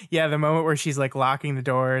 Yeah, the moment where she's like locking the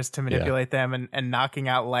doors to manipulate them and knocking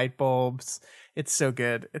out light bulbs. It's so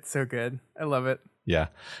good. It's so good. I love it. Yeah,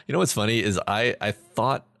 you know what's funny is I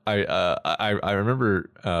thought I remember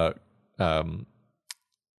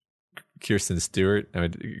Kristen Stewart.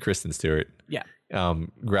 Yeah.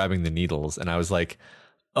 Grabbing the needles, and I was like,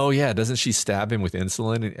 oh yeah, doesn't she stab him with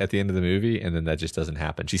insulin at the end of the movie? And then that just doesn't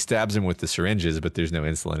happen. She stabs him with the syringes, but there's no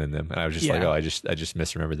insulin in them. And I was just like, oh, I just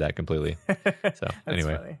misremembered that completely. So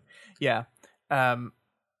anyway. Funny. Yeah.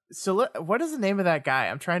 So what is the name of that guy?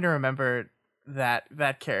 I'm trying to remember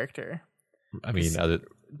that character. I mean,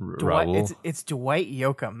 Raoul? It's Dwight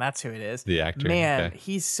Yoakam. That's who it is. The actor. Man, okay.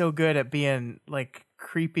 He's so good at being like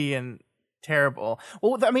creepy and terrible.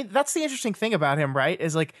 Well, I mean, that's the interesting thing about him, right?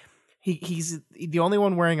 Is like he's the only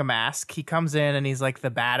one wearing a mask. He comes in and he's like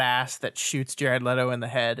the badass that shoots Jared Leto in the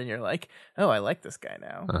head, and you're like, oh, I like this guy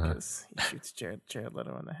now because he shoots Jared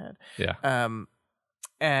Leto in the head. Yeah.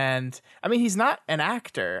 And I mean, he's not an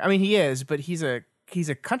actor. I mean, he is, but he's a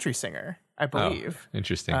country singer, I believe. Oh,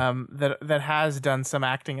 interesting. That has done some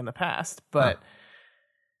acting in the past, but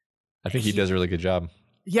I think he does a really good job.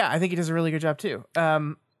 Yeah, I think he does a really good job too.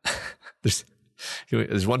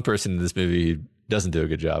 There's one person in this movie who doesn't do a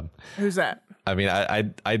good job. Who's that? I mean,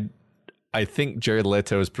 I think Jared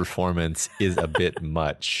Leto's performance is a bit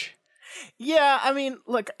much. Yeah, I mean,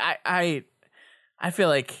 look, I feel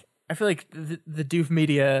like the Doof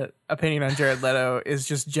media opinion on Jared Leto is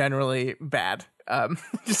just generally bad.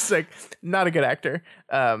 Just like not a good actor.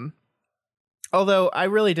 Although I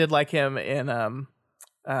really did like him in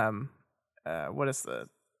what is the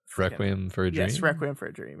Requiem for a Dream? Yes, Requiem for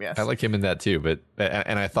a Dream. Yes, I like him in that too. But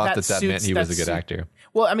and I thought that meant he was a good actor.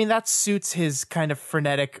 Well, I mean, that suits his kind of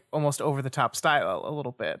frenetic, almost over the top style a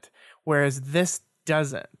little bit, whereas this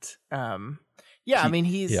doesn't. I mean,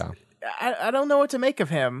 he's. Yeah. I don't know what to make of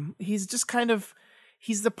him. He's just kind of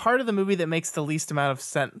he's the part of the movie that makes the least amount of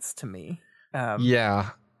sense to me.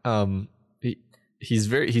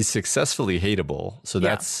 He's successfully hateable, so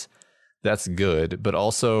that's good. But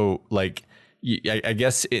also, like, I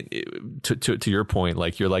guess to your point,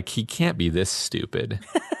 like, you're like, he can't be this stupid.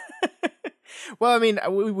 Well, I mean,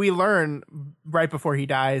 we learn right before he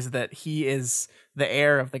dies that he is the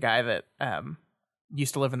heir of the guy that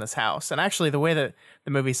used to live in this house. And actually, the way that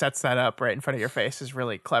the movie sets that up right in front of your face is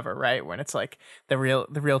really clever, right? When it's like the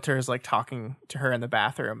realtor is like talking to her in the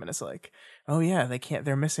bathroom, and it's like, oh yeah,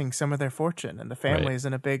 they're missing some of their fortune, and the family is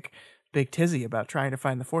in a big tizzy about trying to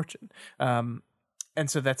find the fortune. And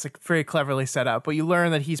so that's like very cleverly set up. But you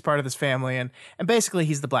learn that he's part of this family, and basically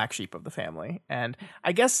he's the black sheep of the family. And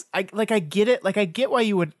I guess I get it. Like, I get why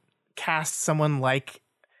you would cast someone like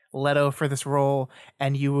Leto for this role,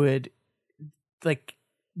 and you would like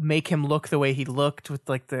make him look the way he looked with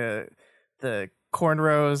like the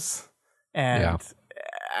cornrows, and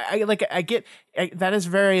I get that is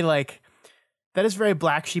very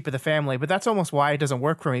black sheep of the family. But that's almost why it doesn't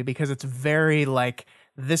work for me, because it's very like,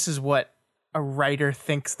 this is what a writer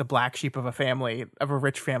thinks the black sheep of a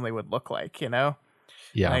rich family would look like, you know?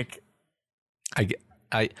 Yeah. Like, I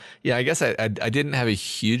guess I didn't have a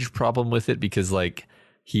huge problem with it, because like,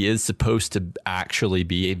 he is supposed to actually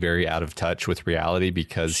be very out of touch with reality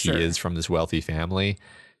because he is from this wealthy family.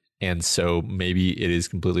 And so maybe it is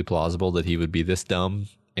completely plausible that he would be this dumb.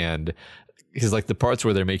 And because like the parts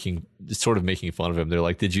where they're making fun of him, they're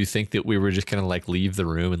like, did you think that we were just going to like leave the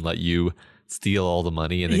room and let you steal all the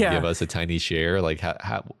money and then give us a tiny share? Like,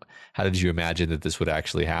 how did you imagine that this would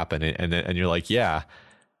actually happen? And you're like, yeah,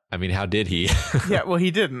 I mean, how did he? Yeah, well,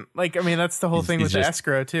 he didn't. Like, I mean, that's the whole thing with the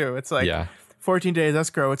escrow too. It's like, 14 days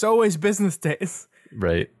escrow. It's always business days.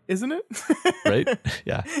 Right. Isn't it? Right.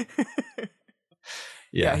 Yeah.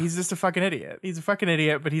 Yeah. He's just a fucking idiot. He's a fucking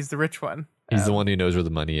idiot, but he's the rich one. He's the one who knows where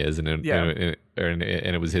the money is. And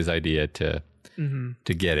it was his idea to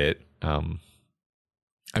get it.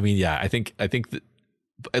 I mean, yeah, I think that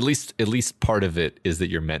at least part of it is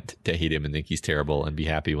that you're meant to hate him and think he's terrible and be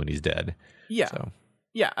happy when he's dead. Yeah. So.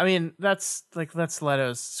 Yeah, I mean, that's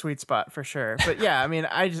Leto's sweet spot for sure. But yeah, I mean,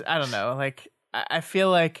 I don't know. Like, I feel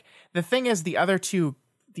like the thing is, the other two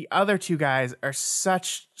guys are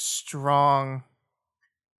such strong,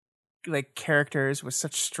 like, characters with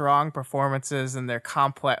such strong performances, and they're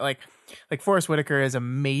complex. Like Forrest Whitaker is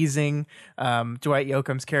amazing. Dwight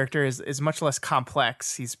Yoakam's character is much less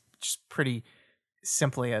complex. He's just pretty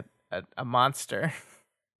simply a monster.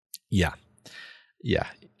 Yeah. Yeah.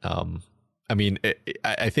 I mean,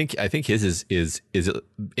 I think his is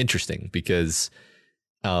interesting because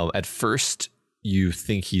at first you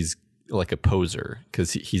think he's like a poser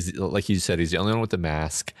because he's like you said, he's the only one with the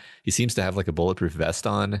mask. He seems to have like a bulletproof vest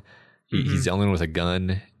on. He's the only one with a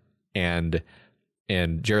gun, and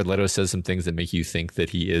Jared Leto says some things that make you think that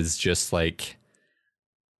he is just like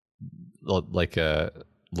a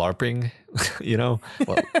LARPing, you know,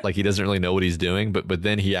 like he doesn't really know what he's doing, but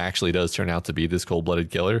then he actually does turn out to be this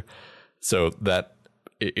cold-blooded killer. So that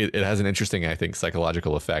it has an interesting, I think,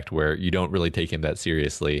 psychological effect where you don't really take him that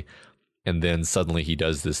seriously, and then suddenly he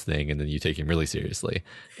does this thing, and then you take him really seriously,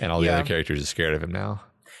 and all the other characters are scared of him now.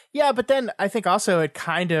 Yeah, but then I think also it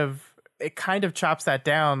kind of chops that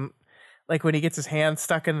down, like when he gets his hand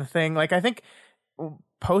stuck in the thing. Like, I think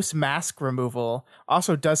post mask removal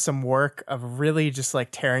also does some work of really just like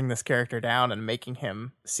tearing this character down and making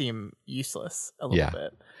him seem useless a little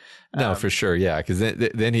bit. No, for sure. Yeah. Because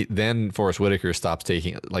then Forrest Whitaker stops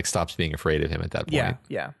being afraid of him at that point.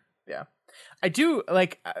 Yeah. I do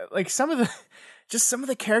like some of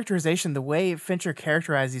the characterization, the way Fincher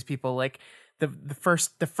characterized these people. Like the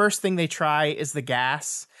first thing they try is the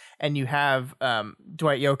gas, and you have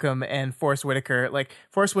Dwight Yoakam and Forrest Whitaker. Like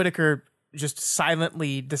Forrest Whitaker just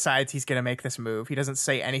silently decides he's going to make this move. He doesn't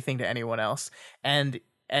say anything to anyone else, and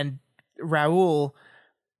Raoul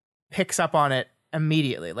picks up on it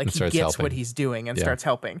immediately. Like he gets helping. what he's doing and starts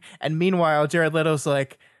helping. And meanwhile, Jared Leto's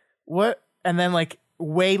like, "What?" And then like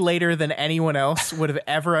way later than anyone else would have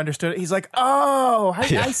ever understood it, he's like, "Oh,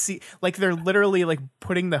 I see." Like they're literally like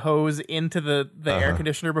putting the hose into the air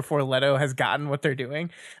conditioner before Leto has gotten what they're doing.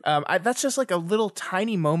 That's just like a little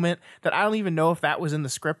tiny moment that I don't even know if that was in the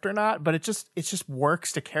script or not, but it just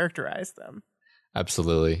works to characterize them.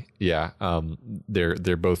 Absolutely. Yeah.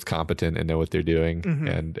 They're both competent and know what they're doing.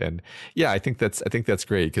 And yeah, I think that's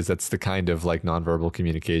great, because that's the kind of like nonverbal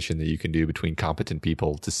communication that you can do between competent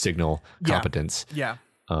people to signal competence. Yeah.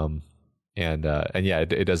 And yeah,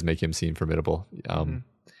 it does make him seem formidable.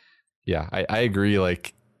 Yeah, I agree.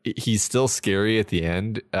 Like he's still scary at the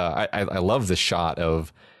end. I love the shot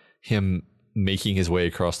of him making his way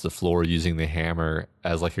across the floor using the hammer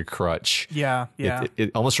as like a crutch. Yeah.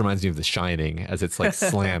 It almost reminds me of The Shining, as it's like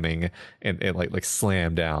slamming and like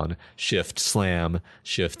slam down, shift, slam,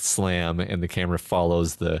 and the camera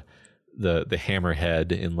follows the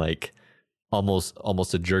hammerhead in like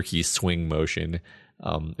almost a jerky swing motion.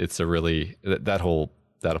 It's a really that whole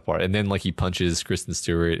part, and then like he punches Kristen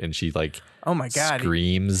Stewart and she like, oh my god,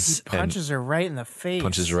 screams. He punches her right in the face.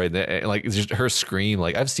 Like it's just her scream.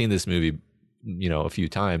 Like I've seen this movie, a few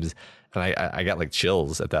times, and I got like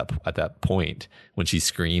chills at that point when she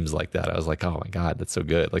screams like that. I was like, oh my god, that's so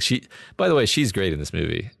good. Like by the way, she's great in this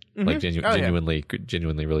movie. Like genuinely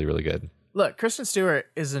really, really good. Look, Kristen Stewart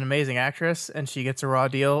is an amazing actress, and she gets a raw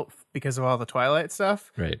deal because of all the Twilight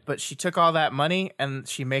stuff. Right. But she took all that money and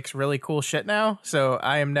she makes really cool shit now. So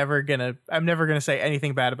I'm never gonna say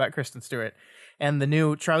anything bad about Kristen Stewart. And the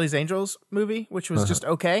new Charlie's Angels movie, which was just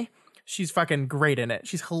okay, she's fucking great in it.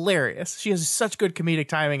 She's hilarious. She has such good comedic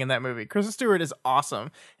timing in that movie. Kristen Stewart is awesome,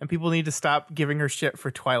 and people need to stop giving her shit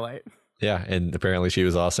for Twilight. Yeah, and apparently she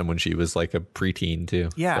was awesome when she was like a preteen too.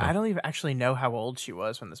 Yeah, so. I don't even actually know how old she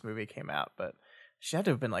was when this movie came out, but she had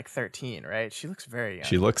to have been like 13, right? She looks very young.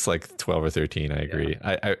 She looks like 12 or 13, I agree.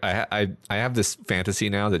 Yeah. I have this fantasy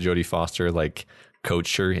now that Jodie Foster like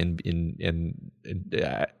coached her in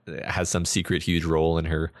has some secret huge role in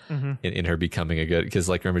her in her becoming a good, because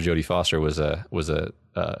like remember Jodie Foster was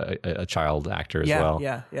a child actor as well.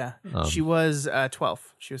 Yeah. She was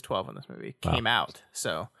 12. She was 12 when this movie came out.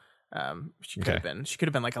 So she could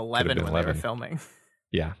have been like 11 when they were filming.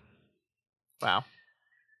 Yeah. Wow.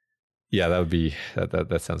 Yeah, that would be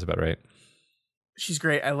that sounds about right. She's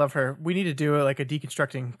great. I love her. We need to do like a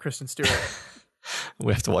deconstructing Kristen Stewart.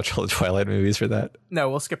 We have to watch all the Twilight movies for that. No,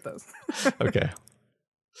 we'll skip those. Okay.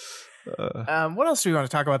 What else do we want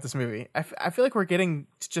to talk about this movie? I feel like we're getting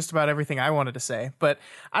to just about everything I wanted to say, but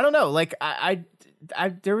I don't know. Like I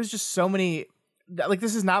there was just so many. Like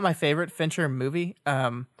this is not my favorite Fincher movie.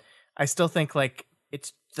 I still think like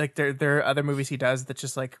it's like there are other movies he does that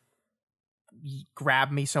just like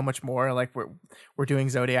grab me so much more. Like we're doing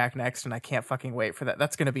Zodiac next, and I can't fucking wait for that.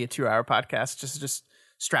 That's going to be a 2-hour podcast. Just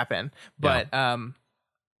strap in. But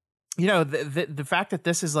the fact that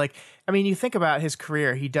this is like, I mean, you think about his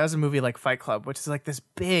career. He does a movie like Fight Club, which is like this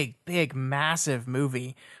big, massive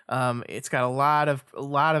movie. It's got a lot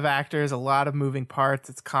of actors, a lot of moving parts.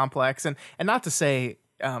 It's complex, and not to say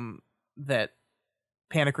that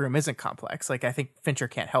Panic Room isn't complex. Like I think Fincher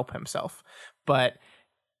can't help himself, but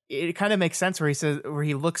it kind of makes sense where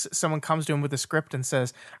someone comes to him with a script and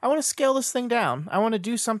says, I want to scale this thing down. I want to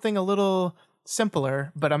do something a little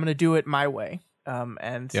simpler, but I'm going to do it my way.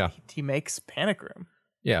 He makes Panic Room.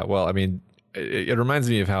 Yeah. Well, I mean, it reminds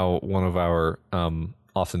me of how one of our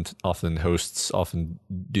often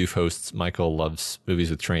doof hosts, Michael, loves movies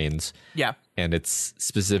with trains. Yeah. And it's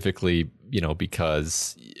specifically,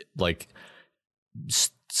 because like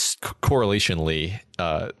correlationally,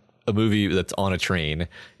 a movie that's on a train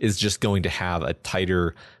is just going to have a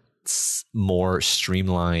tighter, more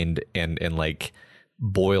streamlined and like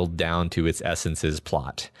boiled down to its essence's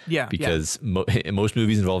plot. Yeah. Because most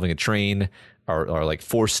movies involving a train are like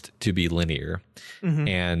forced to be linear.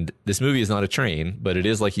 And this movie is not a train, but it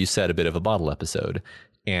is, like you said, a bit of a bottle episode.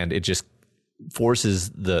 And it just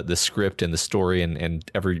forces the script and the story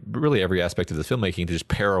and every aspect of the filmmaking to just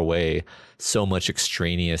pare away so much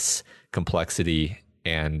extraneous complexity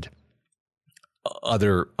and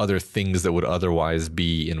other things that would otherwise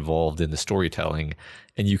be involved in the storytelling.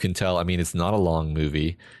 And you can tell, I mean, it's not a long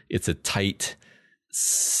movie. It's a tight,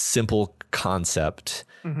 simple concept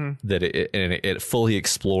that it fully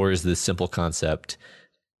explores this simple concept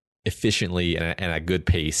efficiently and at a good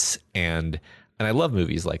pace. And I love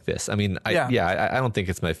movies like this. I mean, I don't think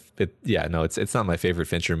it's it's not my favorite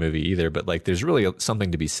Fincher movie either, but like there's really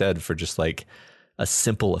something to be said for just like a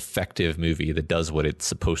simple, effective movie that does what it's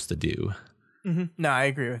supposed to do. No, I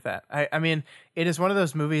agree with that. I mean, it is one of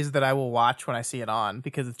those movies that I will watch when I see it on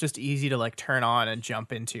because it's just easy to like turn on and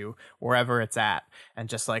jump into wherever it's at and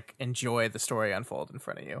just like enjoy the story unfold in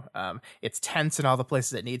front of you. It's tense in all the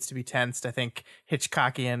places it needs to be tensed. I think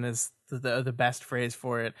Hitchcockian is the best phrase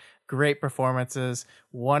for it. Great performances,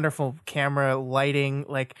 wonderful camera lighting.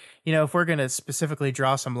 Like, you know, if we're going to specifically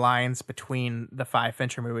draw some lines between the 5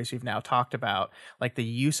 Fincher movies we've now talked about, like the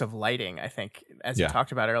use of lighting, I think, as you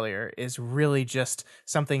talked about earlier, is really just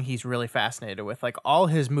something he's really fascinated with. Like all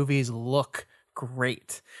his movies look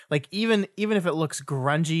great. Like even if it looks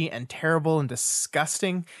grungy and terrible and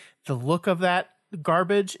disgusting, the look of that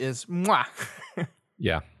garbage is mwah.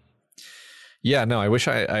 Yeah, no, I wish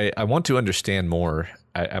I want to understand more.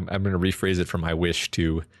 I'm going to rephrase it from I wish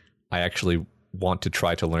to I actually want to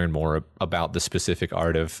try to learn more about the specific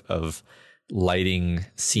art of lighting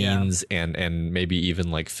scenes and maybe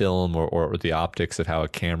even like film or the optics of how a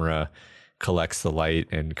camera collects the light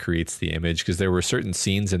and creates the image. Because there were certain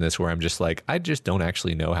scenes in this where I'm just like, I just don't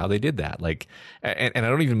actually know how they did that. Like, and I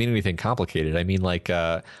don't even mean anything complicated. I mean, like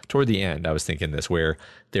toward the end, I was thinking this where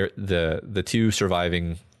the 2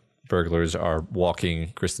 surviving burglars are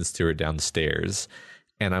walking Kristen Stewart down the stairs,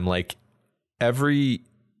 and I'm like, like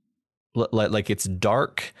it's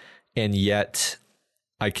dark, and yet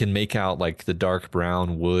I can make out like the dark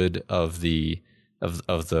brown wood of the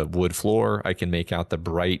wood floor. I can make out the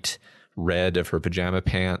bright red of her pajama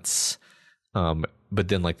pants, but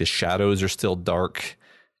then like the shadows are still dark,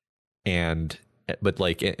 but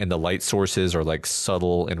the light sources are like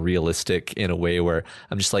subtle and realistic in a way where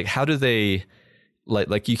I'm just like, how do they?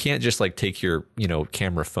 Like you can't just like take your, you know,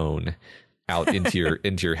 camera phone out into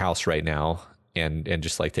your house right now and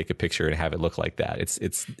just like take a picture and have it look like that.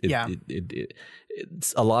 It's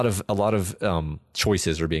a lot of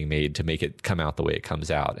choices are being made to make it come out the way it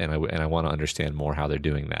comes out, and I want to understand more how they're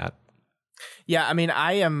doing that. Yeah, I mean,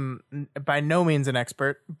 I am by no means an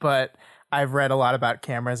expert, but I've read a lot about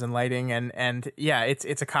cameras and lighting, and yeah,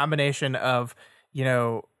 it's a combination of, you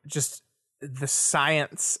know, just the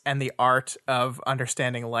science and the art of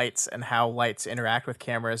understanding lights and how lights interact with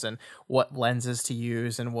cameras and what lenses to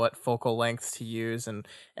use and what focal lengths to use and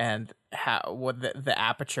how what the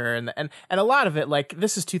aperture and a lot of it, like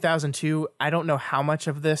this is 2002. I don't know how much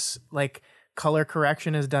of this like color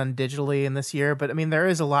correction is done digitally in this year, but I mean there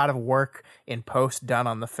is a lot of work in post done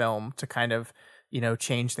on the film to kind of, you know,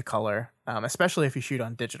 change the color, especially if you shoot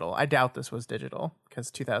on digital. I doubt this was digital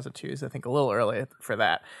because 2002 is, I think, a little early for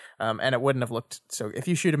that. And it wouldn't have looked so. If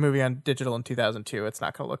you shoot a movie on digital in 2002, it's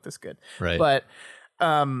not going to look this good. Right. But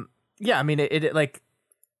yeah, I mean, it like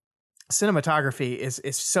cinematography is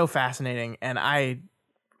so fascinating, and I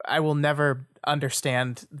will never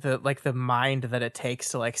understand the mind that it takes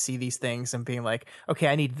to like see these things and being like, okay,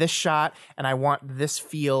 I need this shot and I want this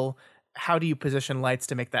feel. How do you position lights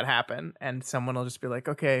to make that happen? And someone will just be like,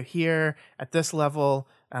 okay, here at this level,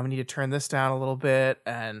 we need to turn this down a little bit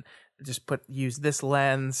and just use this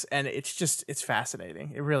lens. And it's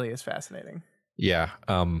fascinating. It really is fascinating. Yeah.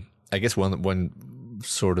 I guess one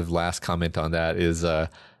sort of last comment on that is,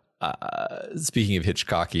 speaking of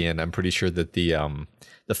Hitchcockian, I'm pretty sure that the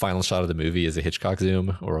final shot of the movie is a Hitchcock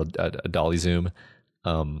zoom or a dolly zoom,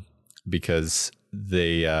 because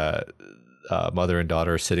they, mother and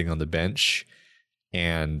daughter are sitting on the bench,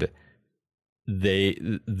 and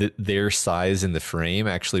their size in the frame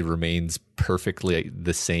actually remains perfectly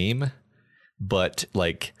the same, but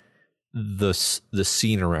like the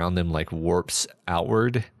scene around them like warps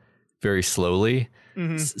outward very slowly.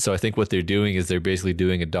 Mm-hmm. So I think what they're doing is they're basically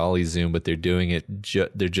doing a dolly zoom, but they're doing it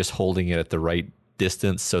they're just holding it at the right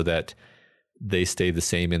distance so that they stay the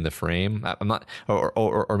same in the frame. I'm not,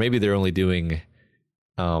 or maybe they're only doing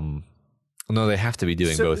no, they have to be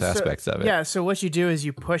doing both aspects of it. Yeah, so what you do is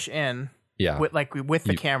you push in with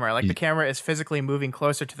the camera. Like the camera is physically moving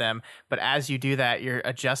closer to them, but as you do that, you're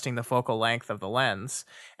adjusting the focal length of the lens.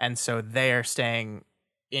 And so they are staying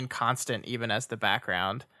in constant even as the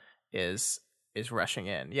background is rushing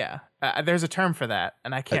in. Yeah. There's a term for that,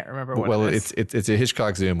 and I can't remember what it is. Well, it's a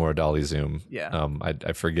Hitchcock zoom or a dolly zoom. Yeah.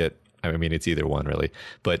 I forget. I mean, it's either one really,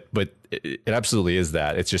 but it absolutely is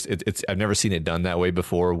that. It's just it's I've never seen it done that way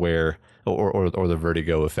before, where or the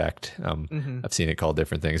vertigo effect. I've seen it called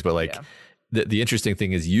different things, but like the interesting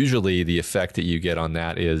thing is usually the effect that you get on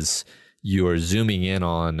that is you are zooming in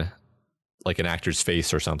on like an actor's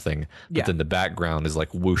face or something, but Yeah. then the background is like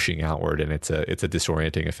whooshing outward, and it's a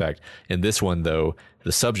disorienting effect. In this one, though,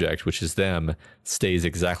 the subject, which is them, stays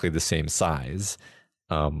exactly the same size.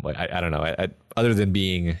 I don't know. Other than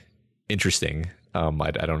being interesting, I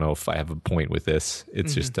don't know if I have a point with this.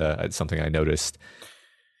 It's just it's something I noticed.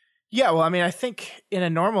 Yeah, well, I mean, I think in a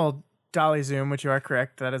normal dolly zoom, which you are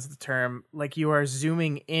correct, that is the term, like you are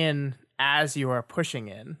zooming in as you are pushing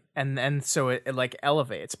in, and so it like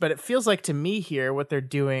elevates. But it feels like to me here, what they're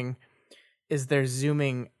doing is they're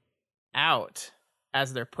zooming out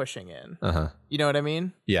as they're pushing in. You know what I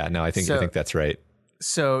mean? Yeah, no, I think that's right.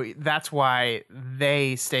 So that's why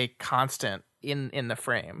they stay constant in the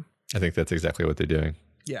frame. I think that's exactly what they're doing.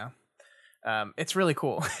 Yeah. It's really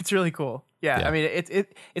cool. It's really cool. Yeah. I mean,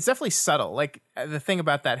 it's definitely subtle. Like the thing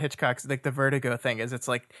about that Hitchcock's, like the Vertigo thing is it's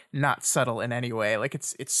like not subtle in any way. Like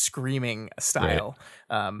it's screaming style.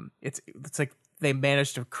 Right. It's like they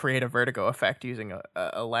managed to create a Vertigo effect using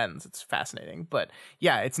a lens. It's fascinating, but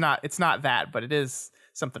yeah, it's not that, but it is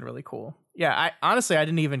something really cool. Yeah. I honestly, I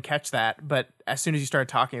didn't even catch that, but as soon as you started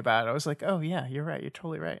talking about it, I was like, oh yeah, you're right. You're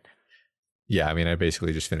totally right. Yeah, I mean, I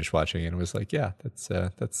basically just finished watching it and was like, yeah, that's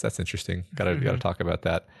interesting. Gotta talk about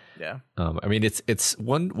that. Yeah. I mean, it's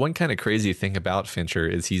one kind of crazy thing about Fincher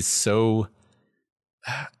is he's so,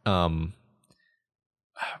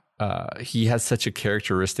 he has such a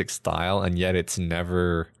characteristic style, and yet it's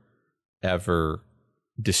never, ever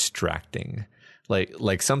distracting.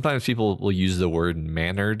 Like sometimes people will use the word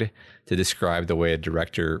mannered to describe the way a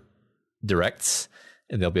director directs.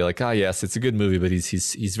 And they'll be like, "Ah, yes, it's a good movie, but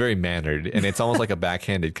he's very mannered," and it's almost like a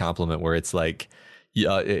backhanded compliment where it's like,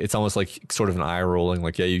 yeah, it's almost like sort of an eye rolling,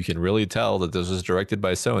 like, yeah, you can really tell that this was directed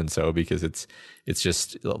by so and so because it's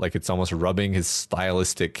just like it's almost rubbing his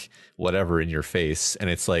stylistic whatever in your face, and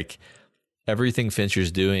it's like everything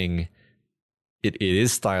Fincher's doing, it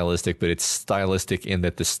is stylistic, but it's stylistic in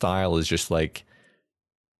that the style is just like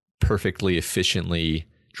perfectly efficiently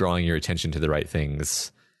drawing your attention to the right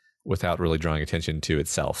things without really drawing attention to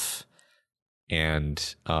itself.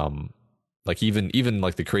 And like even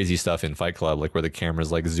like the crazy stuff in Fight Club, like where the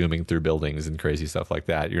camera's like zooming through buildings and crazy stuff like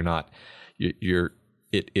that,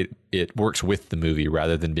 it works with the movie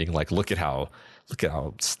rather than being like, look at how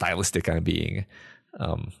stylistic I'm being.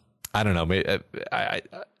 I don't know. I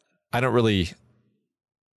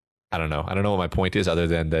don't know what my point is other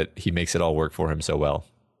than that he makes it all work for him so well.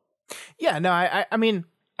 Yeah, no, I mean,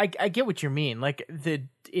 I get what you mean. Like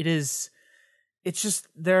it's just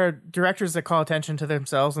there are directors that call attention to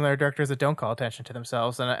themselves, and there are directors that don't call attention to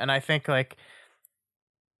themselves. And I think like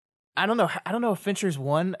I don't know if Fincher's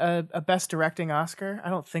won a Best Directing Oscar. I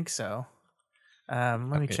don't think so. Let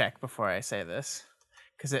me check before I say this,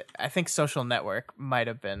 because I think Social Network might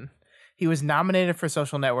have been. He was nominated for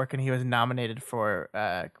Social Network, and he was nominated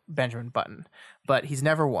for Benjamin Button, but he's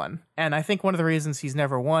never won. And I think one of the reasons he's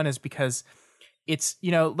never won is because it's,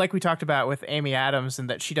 you know, like we talked about with Amy Adams, and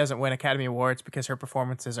that she doesn't win Academy Awards because her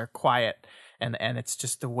performances are quiet, and it's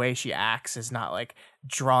just the way she acts is not like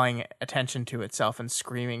drawing attention to itself and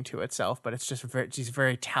screaming to itself, but it's just she's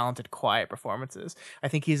very talented, quiet performances. I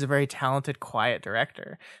think he's a very talented, quiet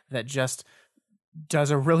director that just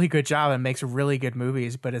does a really good job and makes really good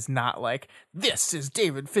movies, but it's not like, this is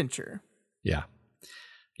David Fincher. Yeah.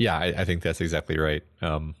 Yeah, I think that's exactly right.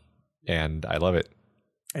 And I love it.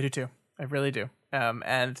 I do too. I really do.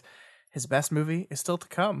 And his best movie is still to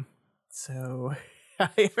come. So I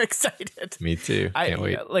am excited. Me too. Can't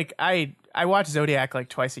wait. Like I watch Zodiac like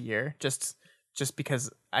twice a year just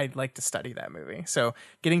because I like to study that movie. So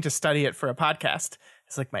getting to study it for a podcast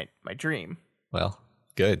is like my dream. Well,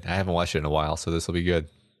 good. I haven't watched it in a while, so this will be good.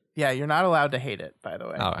 Yeah, you're not allowed to hate it, by the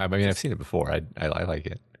way. Oh, I mean, I've seen it before. I like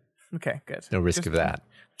it. Okay, good. No risk of that.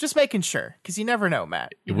 Just making sure, because you never know,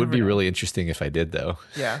 Matt. It would be really interesting if I did, though.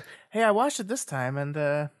 Yeah. Hey, I watched it this time and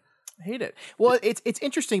hate it. Well, it's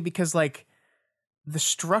interesting because like the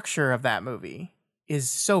structure of that movie is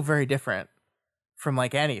so very different from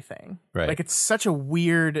like anything. Right. Like it's such a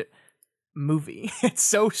weird movie. It's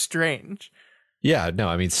so strange. Yeah, no,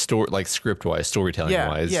 I mean, like script-wise,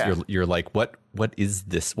 storytelling-wise, you're like, what is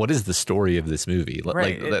this? What is the story of this movie?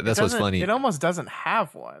 Right. Like, that's what's funny. It almost doesn't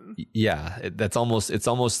have one. Yeah, it's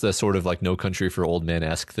almost the sort of like No Country for Old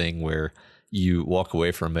Men-esque thing where you walk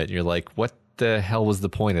away from it and you're like, what the hell was the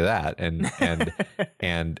point of that? And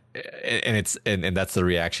and that's the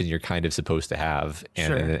reaction you're kind of supposed to have,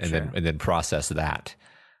 and then process that.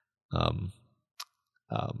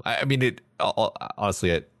 I mean,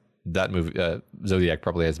 honestly, that movie Zodiac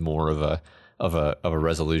probably has more of a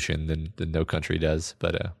resolution than No Country does,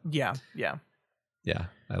 but yeah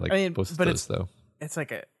I like both of those though. It's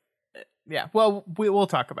like Yeah. Well, we'll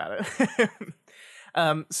talk about it.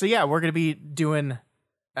 So yeah, we're gonna be doing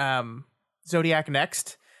Zodiac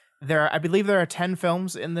next. I believe there are 10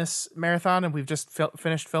 films in this marathon, and we've just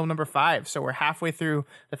finished film number 5. So we're halfway through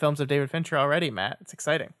the films of David Fincher already, Matt. It's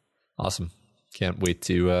exciting. Awesome. Can't wait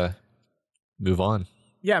to move on.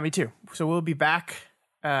 Yeah, me too. So we'll be back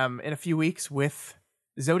in a few weeks with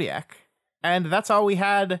Zodiac. And that's all we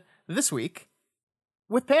had this week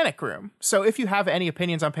with Panic Room. So if you have any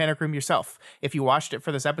opinions on Panic Room yourself, if you watched it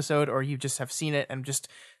for this episode or you just have seen it and just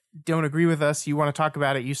don't agree with us, you want to talk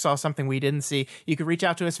about it, you saw something we didn't see, you can reach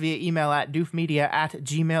out to us via email at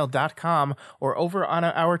doofmedia@gmail.com or over on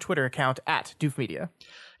our Twitter account at doofmedia.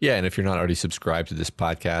 Yeah, and if you're not already subscribed to this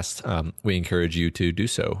podcast, we encourage you to do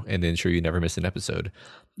so and ensure you never miss an episode.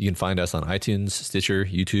 You can find us on iTunes, Stitcher,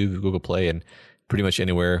 YouTube, Google Play, and pretty much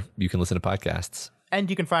anywhere you can listen to podcasts. And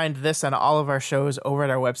you can find this and all of our shows over at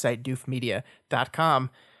our website, doofmedia.com.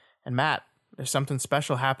 And Matt, there's something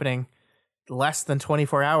special happening less than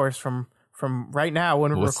 24 hours from right now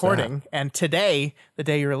when we're recording, that? And today, the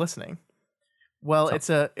day you're listening. Well, it's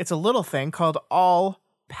a little thing called All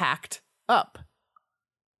Packed Up.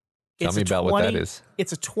 Tell me about what that is.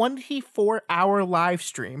 It's a 24-hour live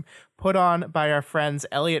stream put on by our friends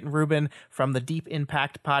Elliot and Ruben from the Deep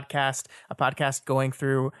Impact podcast, a podcast going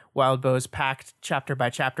through Wild Bo's Pact chapter by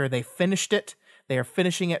chapter. They finished it. They are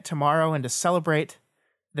finishing it tomorrow, and to celebrate,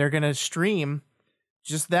 they're going to stream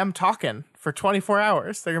just them talking for 24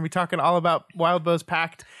 hours. They're going to be talking all about Wild Bo's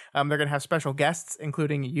Pact. They're going to have special guests,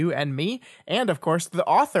 including you and me. And, of course, the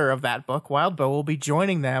author of that book, Wild Bo, will be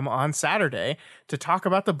joining them on Saturday to talk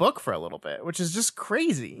about the book for a little bit, which is just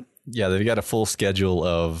crazy. Yeah, they've got a full schedule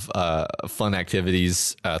of fun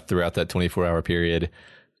activities throughout that 24-hour period.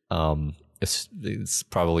 It's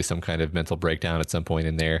probably some kind of mental breakdown at some point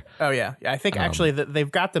in there. Oh, yeah. I think actually that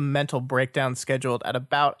they've got the mental breakdown scheduled at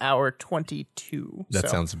about hour 22. That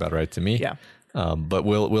sounds about right to me. Yeah. But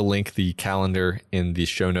we'll link the calendar in the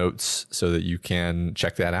show notes so that you can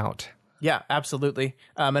check that out. Yeah, absolutely.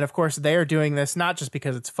 And of course, they are doing this not just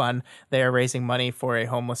because it's fun. They are raising money for a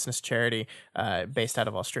homelessness charity based out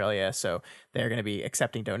of Australia. So they're going to be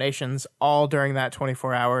accepting donations all during that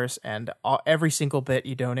 24 hours. And every single bit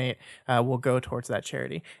you donate will go towards that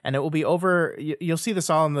charity. And it will be over. You'll see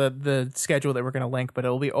this all in the schedule that we're going to link, but it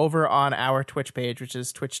will be over on our Twitch page, which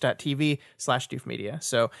is twitch.tv/doofmedia.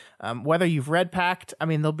 So whether you've read Pact, I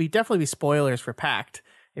mean, there'll definitely be spoilers for Pact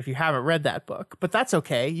if you haven't read that book, but that's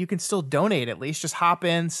okay. You can still donate at least. Just hop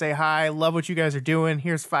in, say hi, love what you guys are doing.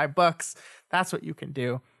 Here's $5. That's what you can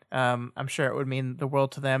do. I'm sure it would mean the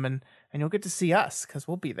world to them, and you'll get to see us because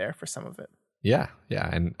we'll be there for some of it. Yeah.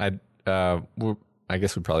 And I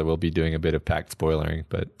guess we probably will be doing a bit of Pact spoilering,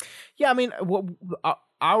 but yeah, I mean,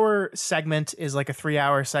 our segment is like a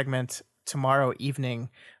 3-hour segment tomorrow evening,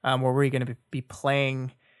 where we're going to be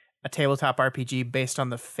playing a tabletop RPG based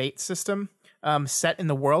on the Fate system. Set in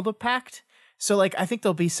the world of Pact. So like I think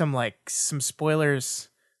there'll be some spoilers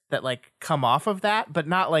that like come off of that, but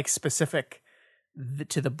not like specific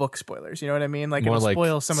to the book spoilers. You know what I mean? Like more it'll like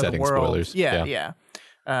spoil some of the world. Spoilers. Yeah.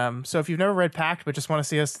 So if you've never read Pact but just want to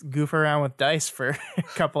see us goof around with dice for a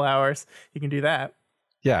couple hours, you can do that.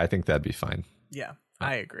 Yeah, I think that'd be fine. Yeah,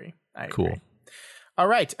 I agree. Cool. All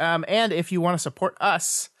right. And if you want to support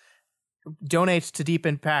us, donate to Deep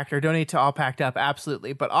Impact or donate to All Packed Up,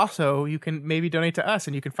 absolutely. But also you can maybe donate to us,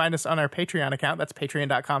 and you can find us on our Patreon account. That's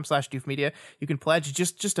patreon.com/doofmedia. You can pledge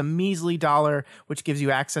just a measly $1, which gives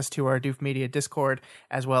you access to our Doof Media Discord,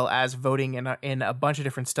 as well as voting in a bunch of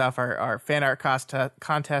different stuff, our fan art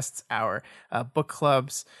contests, our book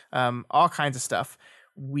clubs, all kinds of stuff.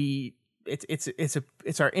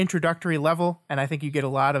 It's our introductory level, and I think you get a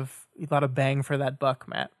lot of bang for that buck,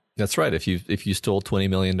 Matt. That's right. If you stole $20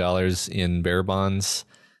 million in bearer bonds,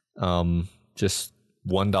 just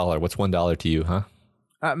 $1. What's $1 to you, huh?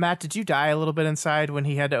 Matt, did you die a little bit inside when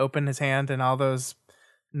he had to open his hand and all those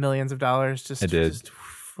millions of dollars just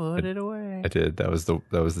floated away? I did. That was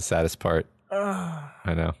the saddest part.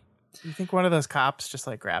 I know. You think one of those cops just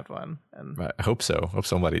like grabbed one? And I hope so. Hope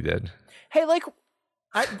somebody did. Hey, like,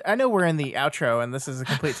 I know we're in the outro and this is a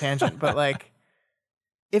complete tangent, but like,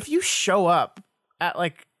 if you show up at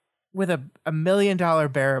like with a $1 million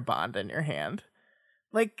bearer bond in your hand,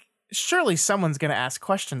 like surely someone's going to ask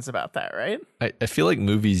questions about that, right? I feel like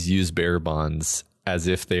movies use bearer bonds as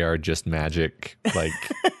if they are just magic, like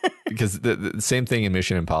because the same thing in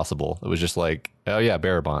Mission Impossible. It was just like, oh yeah,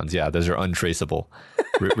 bearer bonds, yeah, those are untraceable.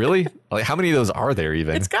 Really? Like how many of those are there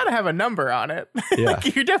even? It's got to have a number on it. Yeah,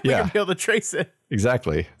 like, you're definitely gonna be able to trace it.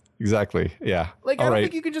 Exactly. Yeah. Like I don't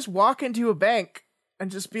think you can just walk into a bank and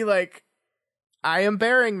just be like, I am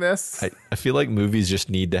bearing this. I feel like movies just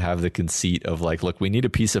need to have the conceit of like, look, we need a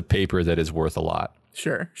piece of paper that is worth a lot.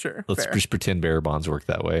 Sure. Let's fair. just pretend bearer bonds work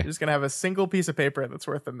that way. You're just gonna have a single piece of paper that's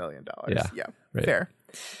worth $1 million. Yeah, right. Fair.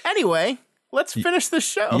 Anyway, let's finish the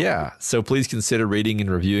show. Yeah. So please consider rating and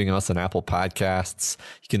reviewing us on Apple Podcasts.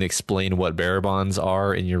 You can explain what bearer bonds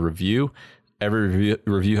are in your review. Every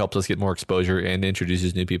review helps us get more exposure and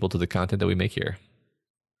introduces new people to the content that we make here.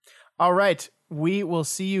 All right. We will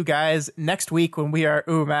see you guys next week when we are.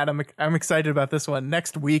 Ooh, Matt, I'm excited about this one.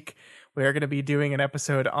 Next week, we are going to be doing an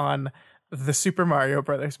episode on the Super Mario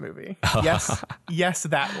Brothers movie. Yes,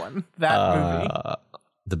 that one. That movie.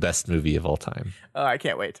 The best movie of all time. Oh, I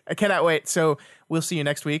can't wait. I cannot wait. So we'll see you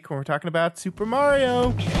next week when we're talking about Super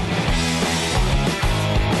Mario.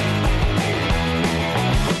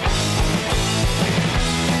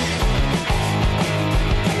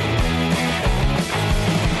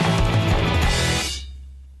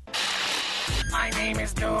 My name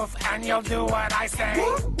is Doof, and you'll do what I say.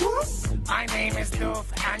 My name is Doof,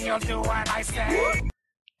 and you'll do what I say.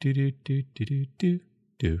 Do do do do do do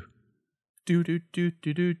do. Do do do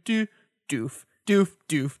do do do. Doof. Doof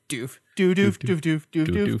doof doof. Doo doof doof doof doof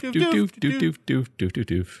doof doof doof doof doof doof doof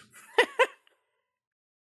doof.